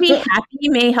pretending to be happy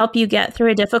may help you get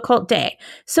through a difficult day.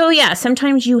 So yeah,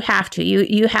 sometimes you have to.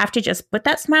 You have to just put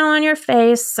that smile on your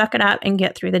face, suck it up, and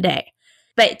get through the day.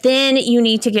 But then you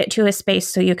need to get to a space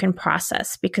so you can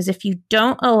process, because if you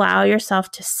don't allow yourself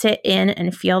to sit in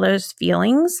and feel those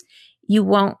feelings, you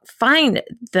won't find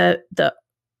the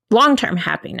long-term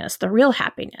happiness, the real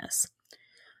happiness.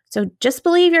 So just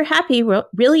believe you're happy,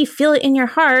 really feel it in your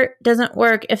heart doesn't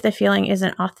work if the feeling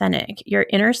isn't authentic. Your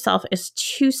inner self is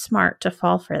too smart to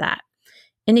fall for that.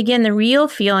 And again, the real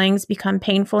feelings become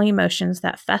painful emotions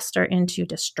that fester into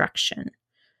destruction.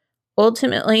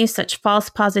 Ultimately, such false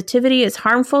positivity is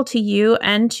harmful to you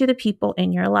and to the people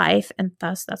in your life, and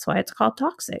thus that's why it's called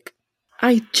toxic.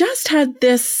 I just had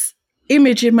this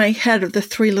image in my head of the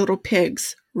three little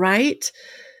pigs, right?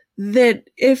 That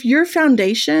if your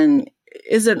foundation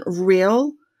isn't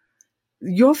real,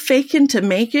 you're faking to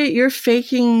make it. You're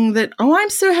faking that, oh, I'm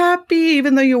so happy,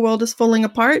 even though your world is falling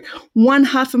apart. One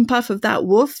huff and puff of that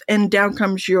woof, and down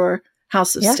comes your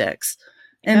house of sticks.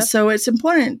 And so it's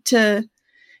important to,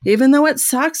 even though it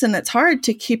sucks and it's hard,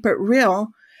 to keep it real.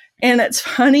 And it's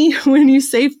funny when you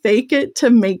say fake it to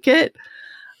make it.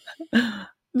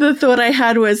 The thought I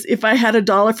had was, if I had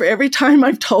 $1 for every time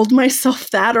I've told myself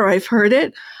that or I've heard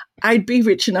it, I'd be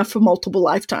rich enough for multiple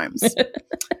lifetimes.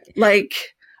 Like,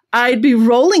 I'd be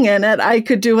rolling in it. I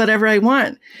could do whatever I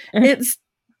want. It's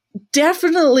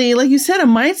definitely, like you said, a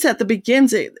mindset that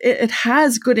begins, it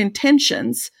has good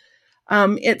intentions.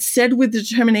 It's said with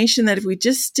determination that if we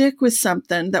just stick with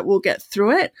something, that we'll get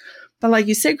through it. But like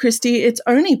you said, Christy, it's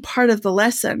only part of the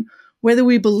lesson. Whether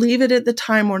we believe it at the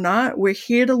time or not, we're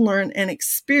here to learn and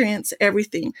experience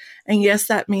everything. And yes,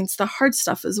 that means the hard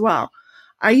stuff as well.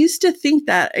 I used to think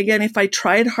that, again, if I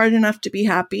tried hard enough to be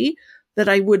happy, that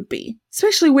I would be,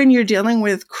 especially when you're dealing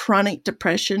with chronic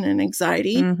depression and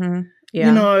anxiety. Mm-hmm. Yeah.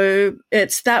 You know,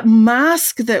 it's that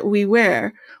mask that we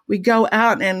wear. We go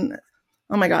out and,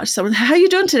 oh my gosh, someone, how are you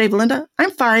doing today, Belinda?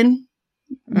 I'm fine.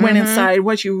 When inside,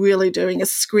 what you're really doing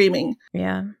is screaming.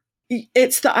 Yeah.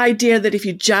 It's the idea that if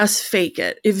you just fake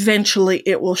it, eventually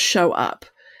it will show up.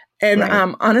 And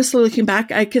honestly, looking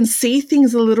back, I can see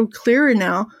things a little clearer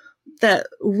now, that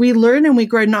we learn and we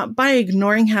grow not by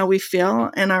ignoring how we feel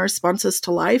and our responses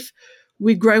to life.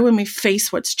 We grow when we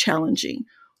face what's challenging,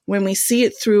 when we see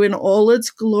it through in all its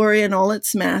glory and all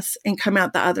its mess and come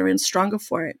out the other end stronger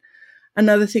for it.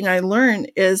 Another thing I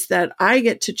learned is that I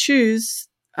get to choose,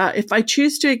 if I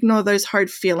choose to ignore those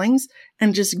hard feelings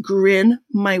and just grin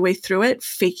my way through it,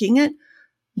 faking it,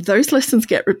 those lessons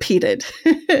get repeated.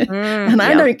 And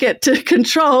I don't get to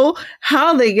control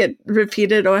how they get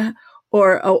repeated or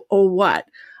what.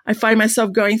 I find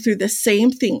myself going through the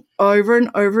same thing over and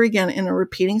over again in a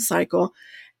repeating cycle.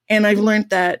 And I've learned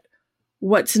that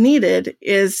what's needed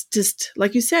is just,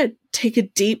 like you said, take a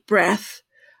deep breath,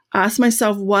 ask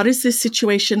myself, what is this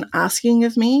situation asking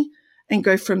of me? And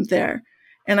go from there.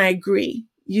 And I agree.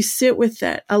 You sit with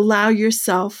that. Allow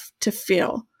yourself to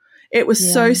feel. It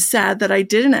was so sad that I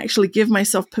didn't actually give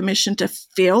myself permission to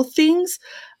feel things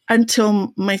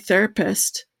until my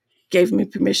therapist gave me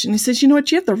permission. He says, you know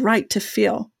what? You have the right to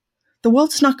feel. The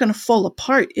world's not going to fall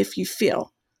apart if you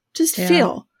feel. Just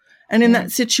feel. And in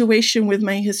that situation with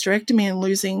my hysterectomy and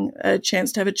losing a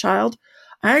chance to have a child,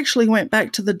 I actually went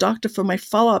back to the doctor for my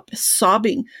follow-up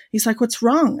sobbing. He's like, what's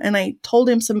wrong? And I told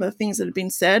him some of the things that had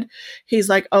been said. He's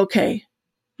like, okay,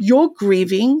 you're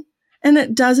grieving. And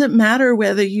it doesn't matter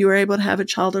whether you were able to have a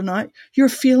child or not. Your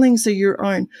feelings are your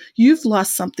own. You've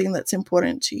lost something that's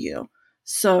important to you.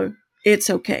 So it's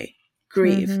okay.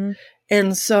 Grieve.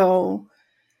 And so,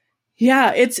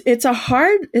 yeah, it's a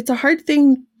hard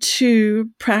thing to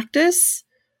practice,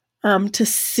 to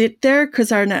sit there,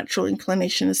 because our natural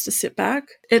inclination is to sit back.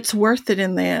 It's worth it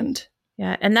in the end.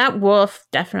 Yeah. And that wolf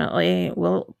definitely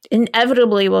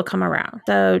inevitably will come around.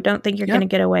 So don't think you're going to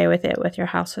get away with it with your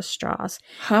house of straws.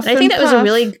 Huff and I think and that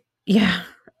was puff.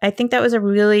 I think that was a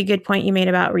really good point you made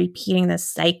about repeating the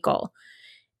cycle.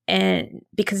 And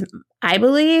because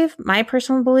my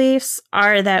personal beliefs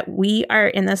are that we are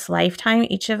in this lifetime,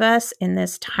 each of us in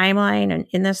this timeline and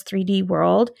in this 3D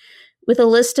world, with a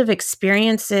list of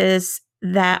experiences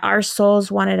that our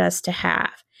souls wanted us to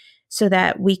have so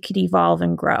that we could evolve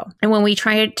and grow. And when we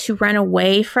try to run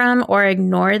away from or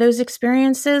ignore those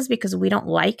experiences because we don't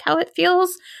like how it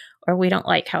feels, or we don't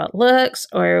like how it looks,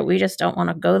 or we just don't want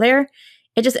to go there,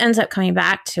 it just ends up coming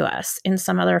back to us in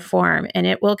some other form. And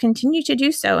it will continue to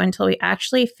do so until we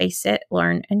actually face it,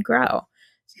 learn, and grow.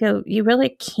 So you really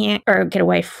can't get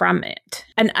away from it.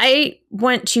 And I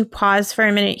want to pause for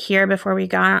a minute here before we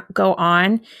go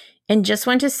on, and just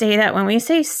want to say that when we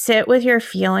say sit with your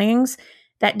feelings,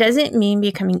 that doesn't mean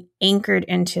becoming anchored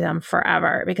into them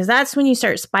forever, because that's when you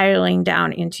start spiraling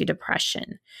down into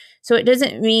depression. So it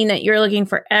doesn't mean that you're looking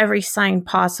for every sign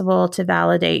possible to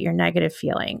validate your negative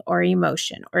feeling or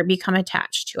emotion or become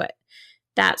attached to it.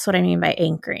 That's what I mean by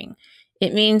anchoring.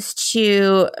 It means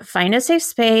to find a safe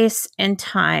space and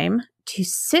time to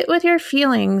sit with your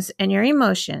feelings and your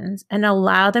emotions and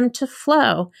allow them to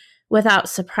flow without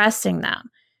suppressing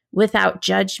them, without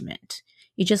judgment.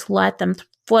 You just let them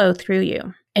flow through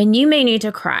you. And you may need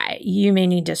to cry. You may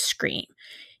need to scream.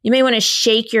 You may want to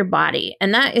shake your body.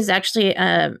 And that is actually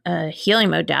a healing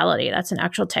modality. That's an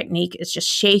actual technique. It's just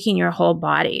shaking your whole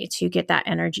body to get that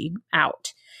energy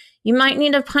out. You might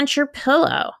need to punch your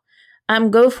pillow.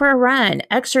 Go for a run,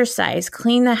 exercise,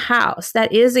 clean the house.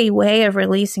 That is a way of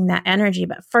releasing that energy.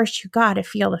 But first, you got to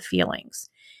feel the feelings.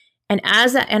 And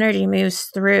as that energy moves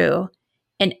through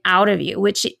and out of you,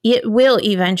 which it will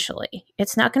eventually,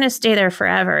 it's not going to stay there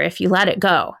forever if you let it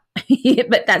go.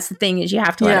 But that's the thing, is you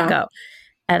have to let it go.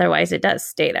 Otherwise, it does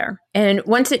stay there. And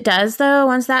once it does, though,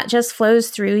 once that just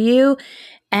flows through you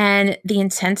and the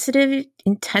intensity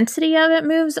of it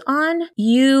moves on,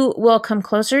 you will come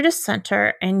closer to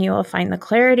center and you will find the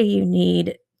clarity you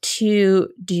need to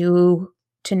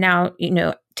now,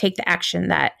 take the action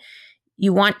that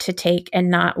you want to take, and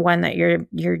not one that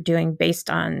you're doing based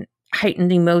on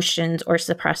heightened emotions or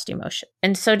suppressed emotion.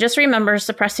 And so just remember,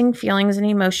 suppressing feelings and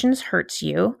emotions hurts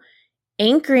you.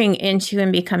 Anchoring into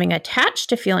and becoming attached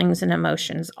to feelings and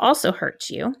emotions also hurts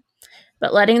you,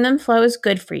 but letting them flow is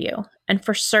good for you. And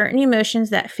for certain emotions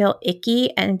that feel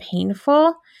icky and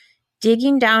painful,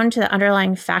 digging down to the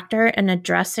underlying factor and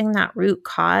addressing that root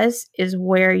cause is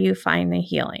where you find the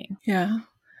healing. Yeah.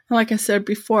 Like I said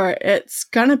before, it's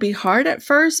going to be hard at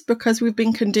first because we've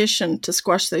been conditioned to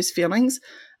squash those feelings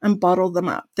and bottle them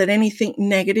up, that anything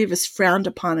negative is frowned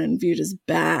upon and viewed as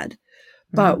bad.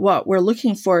 But what we're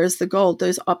looking for is the gold,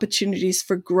 those opportunities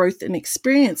for growth and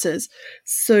experiences.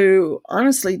 So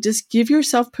honestly, just give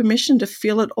yourself permission to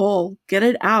feel it all, get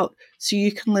it out so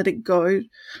you can let it go.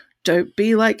 Don't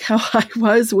be like how I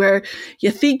was, where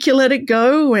you think you let it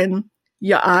go and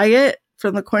you eye it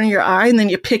from the corner of your eye and then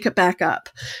you pick it back up.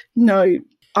 No,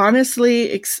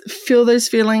 honestly, feel those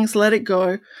feelings, let it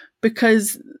go,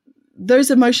 because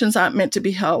those emotions aren't meant to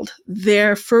be held.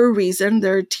 They're for a reason.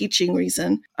 They're a teaching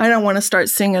reason. I don't want to start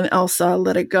singing Elsa,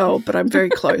 Let It Go, but I'm very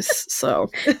close.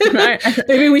 So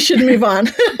maybe we should move on.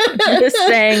 Just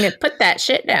saying, put that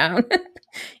shit down.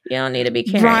 You don't need to be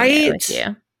carrying it with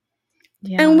you.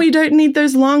 Yeah. And we don't need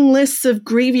those long lists of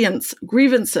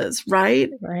grievances,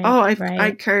 right?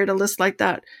 I carried a list like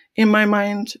that in my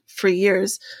mind for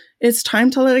years. It's time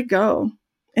to let it go.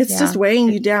 It's just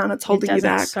weighing you down. It's holding you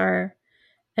back.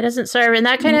 It doesn't serve. And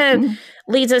that kind of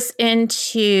leads us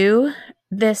into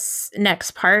this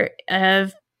next part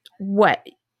of what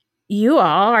you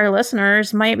all, our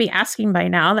listeners, might be asking by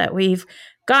now, that we've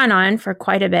gone on for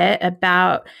quite a bit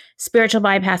about spiritual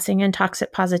bypassing and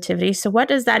toxic positivity. So what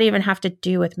does that even have to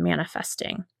do with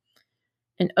manifesting?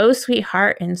 And oh,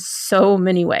 sweetheart, in so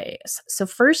many ways. So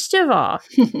first of all,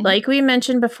 like we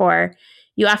mentioned before,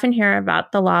 you often hear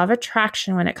about the law of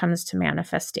attraction when it comes to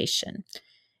manifestation.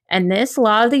 And this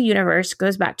law of the universe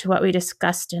goes back to what we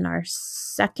discussed in our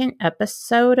second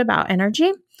episode about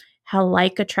energy, how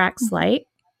like attracts like.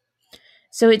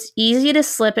 So it's easy to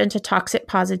slip into toxic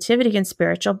positivity and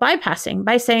spiritual bypassing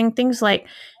by saying things like,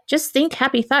 just think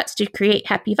happy thoughts to create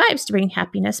happy vibes to bring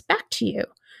happiness back to you.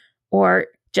 Or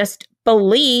just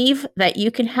believe that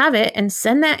you can have it and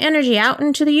send that energy out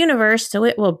into the universe so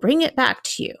it will bring it back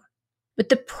to you. But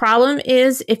the problem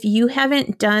is, if you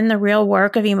haven't done the real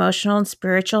work of emotional and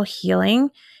spiritual healing,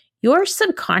 your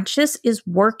subconscious is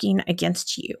working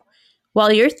against you.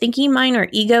 While your thinking mind or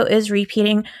ego is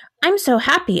repeating, I'm so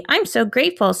happy, I'm so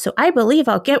grateful, so I believe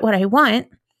I'll get what I want,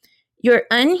 your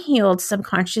unhealed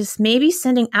subconscious may be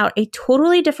sending out a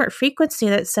totally different frequency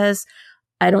that says,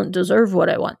 I don't deserve what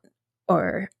I want,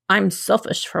 or I'm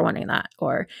selfish for wanting that,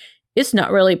 or it's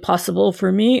not really possible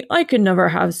for me, I could never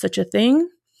have such a thing.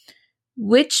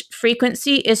 Which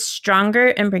frequency is stronger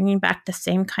in bringing back the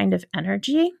same kind of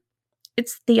energy?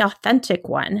 It's the authentic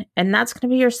one, and that's going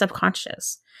to be your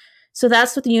subconscious. So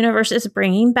that's what the universe is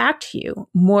bringing back to you.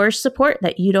 More support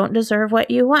that you don't deserve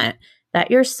what you want, that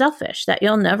you're selfish, that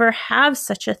you'll never have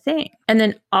such a thing. And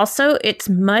then also, it's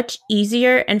much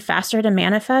easier and faster to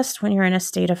manifest when you're in a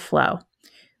state of flow.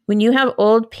 When you have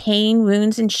old pain,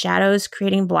 wounds, and shadows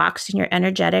creating blocks in your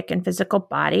energetic and physical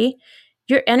body,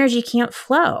 your energy can't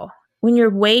flow. When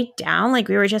you're weighed down, like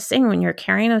we were just saying, when you're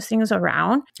carrying those things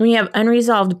around, when you have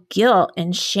unresolved guilt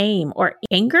and shame or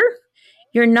anger,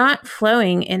 you're not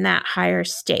flowing in that higher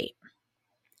state.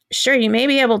 Sure, you may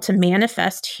be able to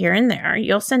manifest here and there.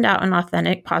 You'll send out an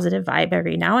authentic, positive vibe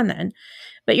every now and then,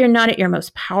 but you're not at your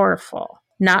most powerful.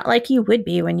 not like you would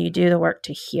be when you do the work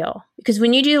to heal. Because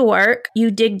when you do the work,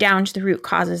 you dig down to the root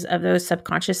causes of those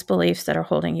subconscious beliefs that are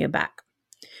holding you back.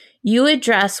 You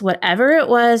address whatever it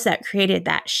was that created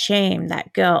that shame,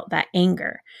 that guilt, that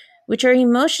anger, which are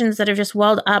emotions that have just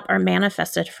welled up or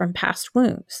manifested from past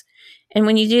wounds. And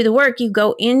when you do the work, you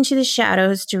go into the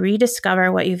shadows to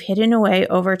rediscover what you've hidden away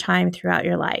over time throughout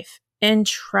your life. And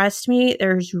trust me,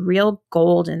 there's real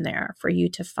gold in there for you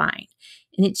to find.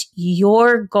 And it's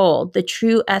your gold, the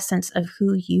true essence of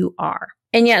who you are.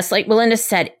 And yes, like Belinda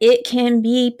said, it can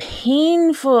be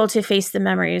painful to face the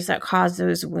memories that cause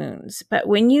those wounds. But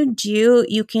when you do,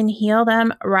 you can heal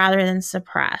them rather than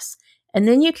suppress. And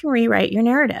then you can rewrite your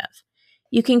narrative.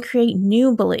 You can create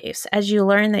new beliefs as you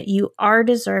learn that you are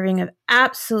deserving of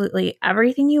absolutely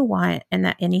everything you want and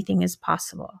that anything is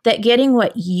possible. That getting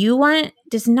what you want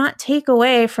does not take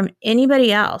away from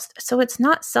anybody else, so it's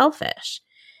not selfish.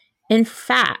 In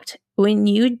fact, when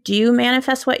you do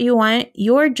manifest what you want,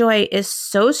 your joy is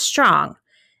so strong,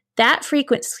 that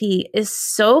frequency is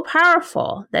so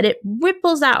powerful that it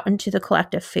ripples out into the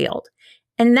collective field,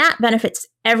 and that benefits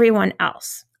everyone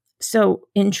else. So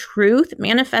in truth,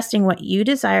 manifesting what you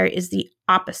desire is the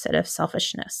opposite of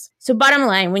selfishness. So bottom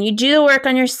line, when you do the work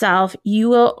on yourself, you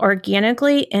will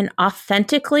organically and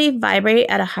authentically vibrate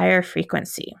at a higher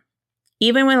frequency.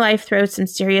 Even when life throws some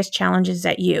serious challenges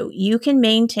at you, you can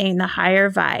maintain the higher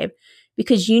vibe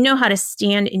because you know how to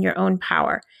stand in your own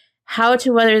power, how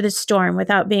to weather the storm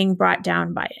without being brought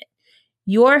down by it.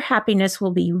 Your happiness will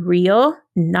be real,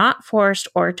 not forced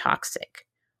or toxic.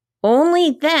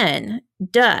 Only then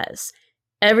does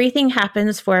everything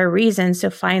happens for a reason, so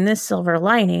find the silver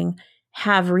lining,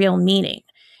 have real meaning,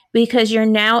 because you're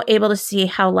now able to see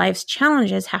how life's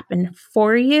challenges happen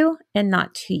for you and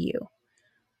not to you.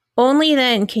 Only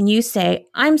then can you say,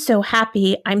 I'm so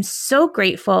happy, I'm so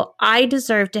grateful, I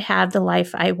deserve to have the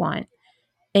life I want,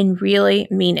 and really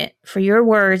mean it, for your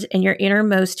words and your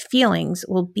innermost feelings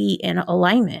will be in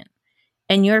alignment,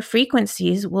 and your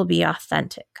frequencies will be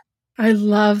authentic. I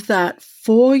love that.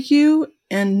 For you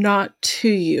and not to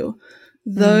you.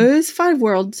 Those 5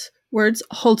 words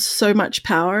hold so much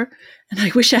power. And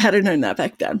I wish I had known that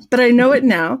back then, but I know it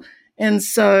now. And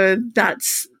so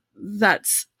that's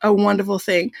a wonderful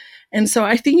thing. And so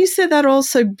I think you said that all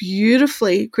so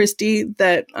beautifully, Christy,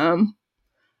 that I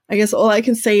guess all I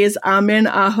can say is amen,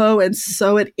 aho, and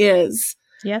so it is.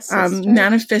 Yes.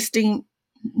 Manifesting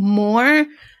more.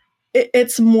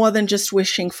 It's more than just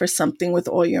wishing for something with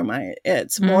all your might.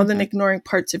 It's more than ignoring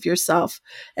parts of yourself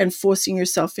and forcing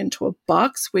yourself into a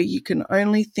box where you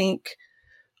only think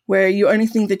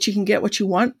that you can get what you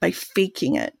want by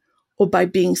faking it or by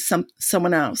being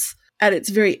someone else. At its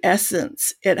very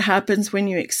essence, it happens when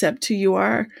you accept who you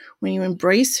are, when you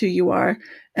embrace who you are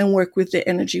and work with the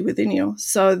energy within you.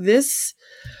 So this,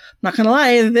 I'm not going to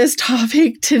lie, this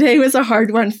topic today was a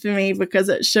hard one for me because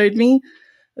it showed me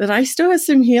that I still have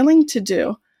some healing to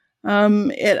do.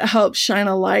 It helps shine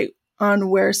a light on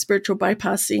where spiritual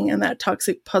bypassing and that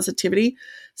toxic positivity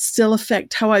still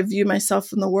affect how I view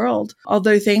myself in the world.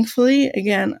 Although thankfully,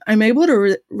 again, I'm able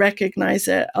to recognize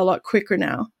it a lot quicker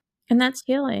now. And that's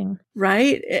healing.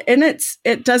 Right? And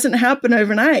it doesn't happen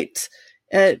overnight.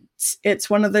 It's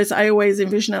one of those, I always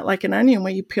envision it like an onion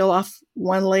where you peel off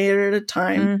one layer at a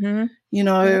time. You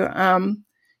know,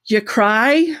 you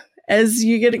cry as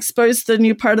you get exposed to the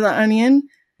new part of the onion.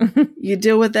 You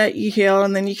deal with that, you heal,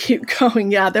 and then you keep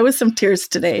going. Yeah, there was some tears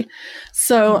today.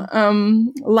 So,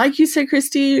 like you said,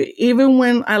 Christy, even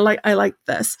when I like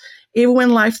this, even when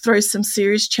life throws some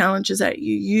serious challenges at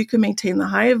you, you can maintain the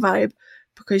higher vibe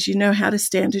because you know how to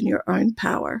stand in your own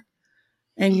power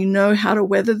and you know how to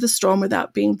weather the storm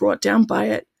without being brought down by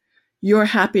it. Your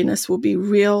happiness will be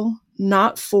real,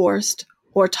 not forced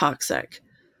or toxic.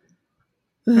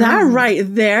 That right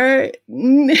there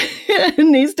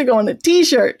needs to go on a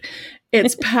t-shirt.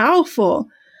 It's powerful.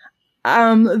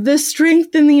 The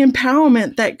strength and the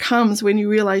empowerment that comes when you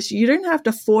realize you don't have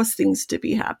to force things to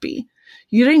be happy.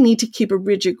 You don't need to keep a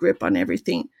rigid grip on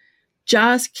everything.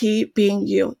 Just keep being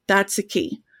you. That's the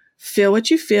key. Feel what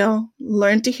you feel,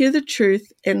 learn to hear the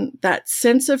truth, and that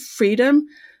sense of freedom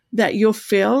that you'll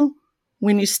feel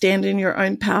when you stand in your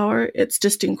own power, it's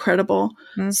just incredible.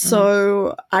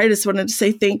 So I just wanted to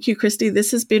say thank you, Christy. This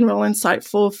has been real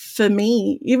insightful for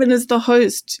me, even as the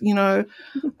host. You know,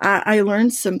 I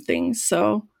learned some things.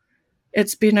 So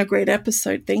it's been a great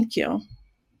episode. Thank you.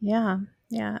 Yeah.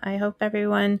 I hope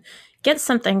everyone gets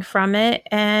something from it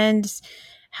and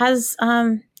has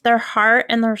their heart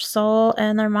and their soul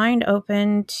and their mind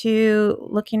open to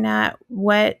looking at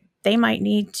what they might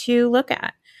need to look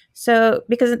at. So,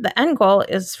 because the end goal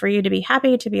is for you to be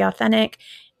happy, to be authentic,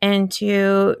 and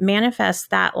to manifest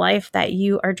that life that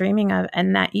you are dreaming of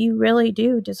and that you really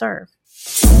do deserve.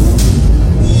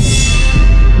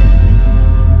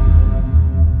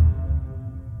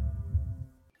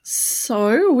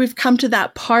 So we've come to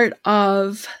that part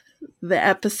of the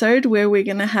episode where we're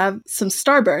going to have some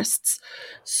starbursts.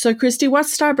 So Christy, what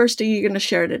starburst are you going to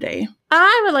share today?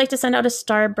 I would like to send out a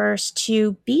starburst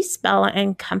to B. Spell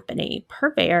and Company,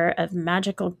 purveyor of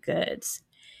magical goods.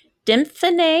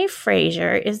 Dymphane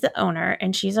Fraser is the owner,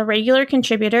 and she's a regular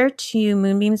contributor to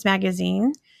Moonbeams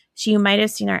magazine. So you might have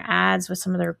seen her ads with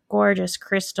some of their gorgeous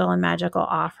crystal and magical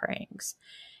offerings.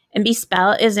 And B.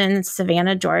 Spell is in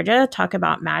Savannah, Georgia. Talk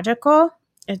about magical.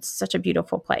 It's such a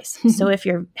beautiful place. So if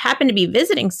you happen to be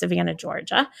visiting Savannah,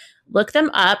 Georgia, look them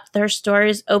up. Their store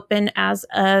is open as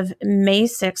of May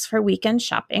 6th for weekend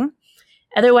shopping.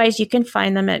 Otherwise, you can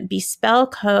find them at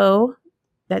bespellco.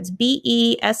 That's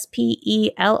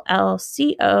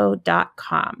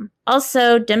BESPELLCO.com.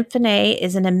 Also, Dymphane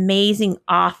is an amazing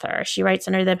author. She writes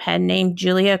under the pen name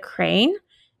Julia Crane,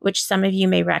 which some of you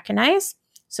may recognize.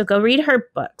 So go read her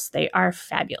books. They are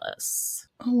fabulous.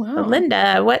 Oh, wow. So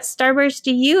Linda, what starburst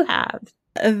do you have?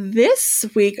 This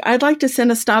week, I'd like to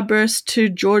send a starburst to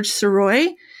George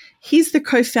Soroy. He's the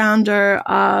co-founder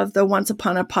of the Once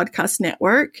Upon a Podcast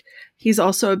Network. He's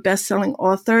also a best-selling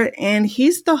author, and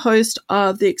he's the host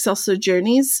of the Excelsior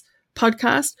Journeys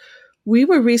podcast. We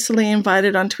were recently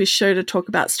invited onto his show to talk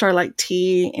about Starlight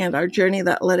Tea and our journey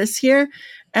that led us here.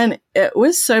 And it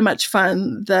was so much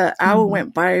fun. The hour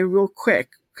went by real quick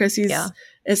because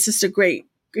it's just a great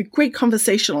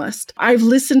conversationalist. I've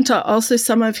listened to also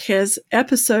some of his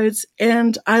episodes,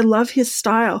 and I love his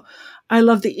style. I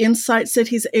love the insights that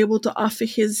he's able to offer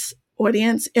his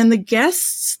audience and the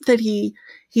guests that he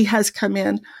has come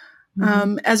in.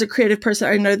 As a creative person,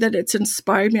 I know that it's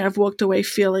inspired me. I've walked away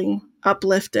feeling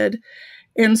uplifted.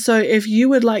 And so if you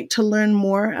would like to learn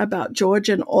more about George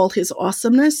and all his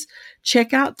awesomeness,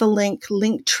 check out the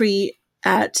linktree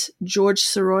at George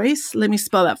Soroy's. Let me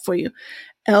spell that for you.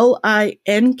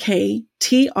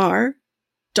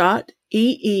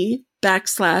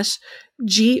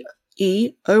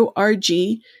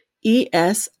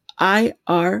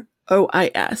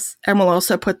 And we'll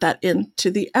also put that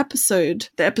into the episode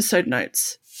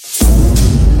notes.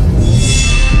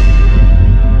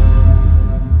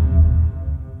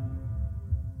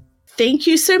 Thank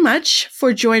you so much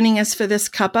for joining us for this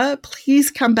cuppa. Please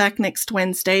come back next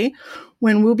Wednesday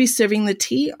when we'll be serving the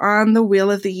tea on the Wheel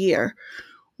of the Year.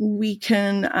 You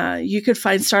could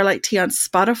find Starlight Tea on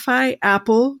Spotify,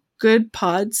 Apple, Good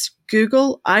Pods,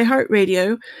 Google,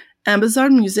 iHeartRadio,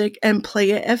 Amazon Music, and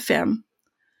Player FM.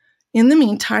 In the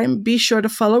meantime, be sure to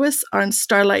follow us on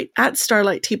Starlight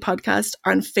Tea Podcast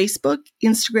on Facebook,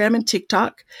 Instagram, and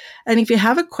TikTok. And if you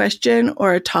have a question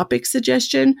or a topic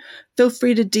suggestion, feel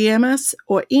free to DM us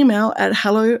or email at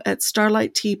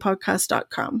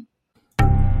hello@starlightteapodcast.com.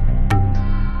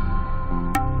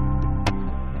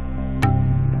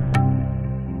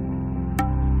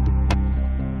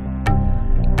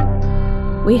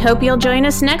 We hope you'll join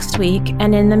us next week.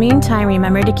 And in the meantime,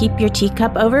 remember to keep your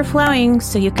teacup overflowing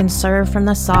so you can serve from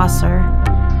the saucer.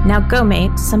 Now go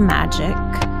make some magic.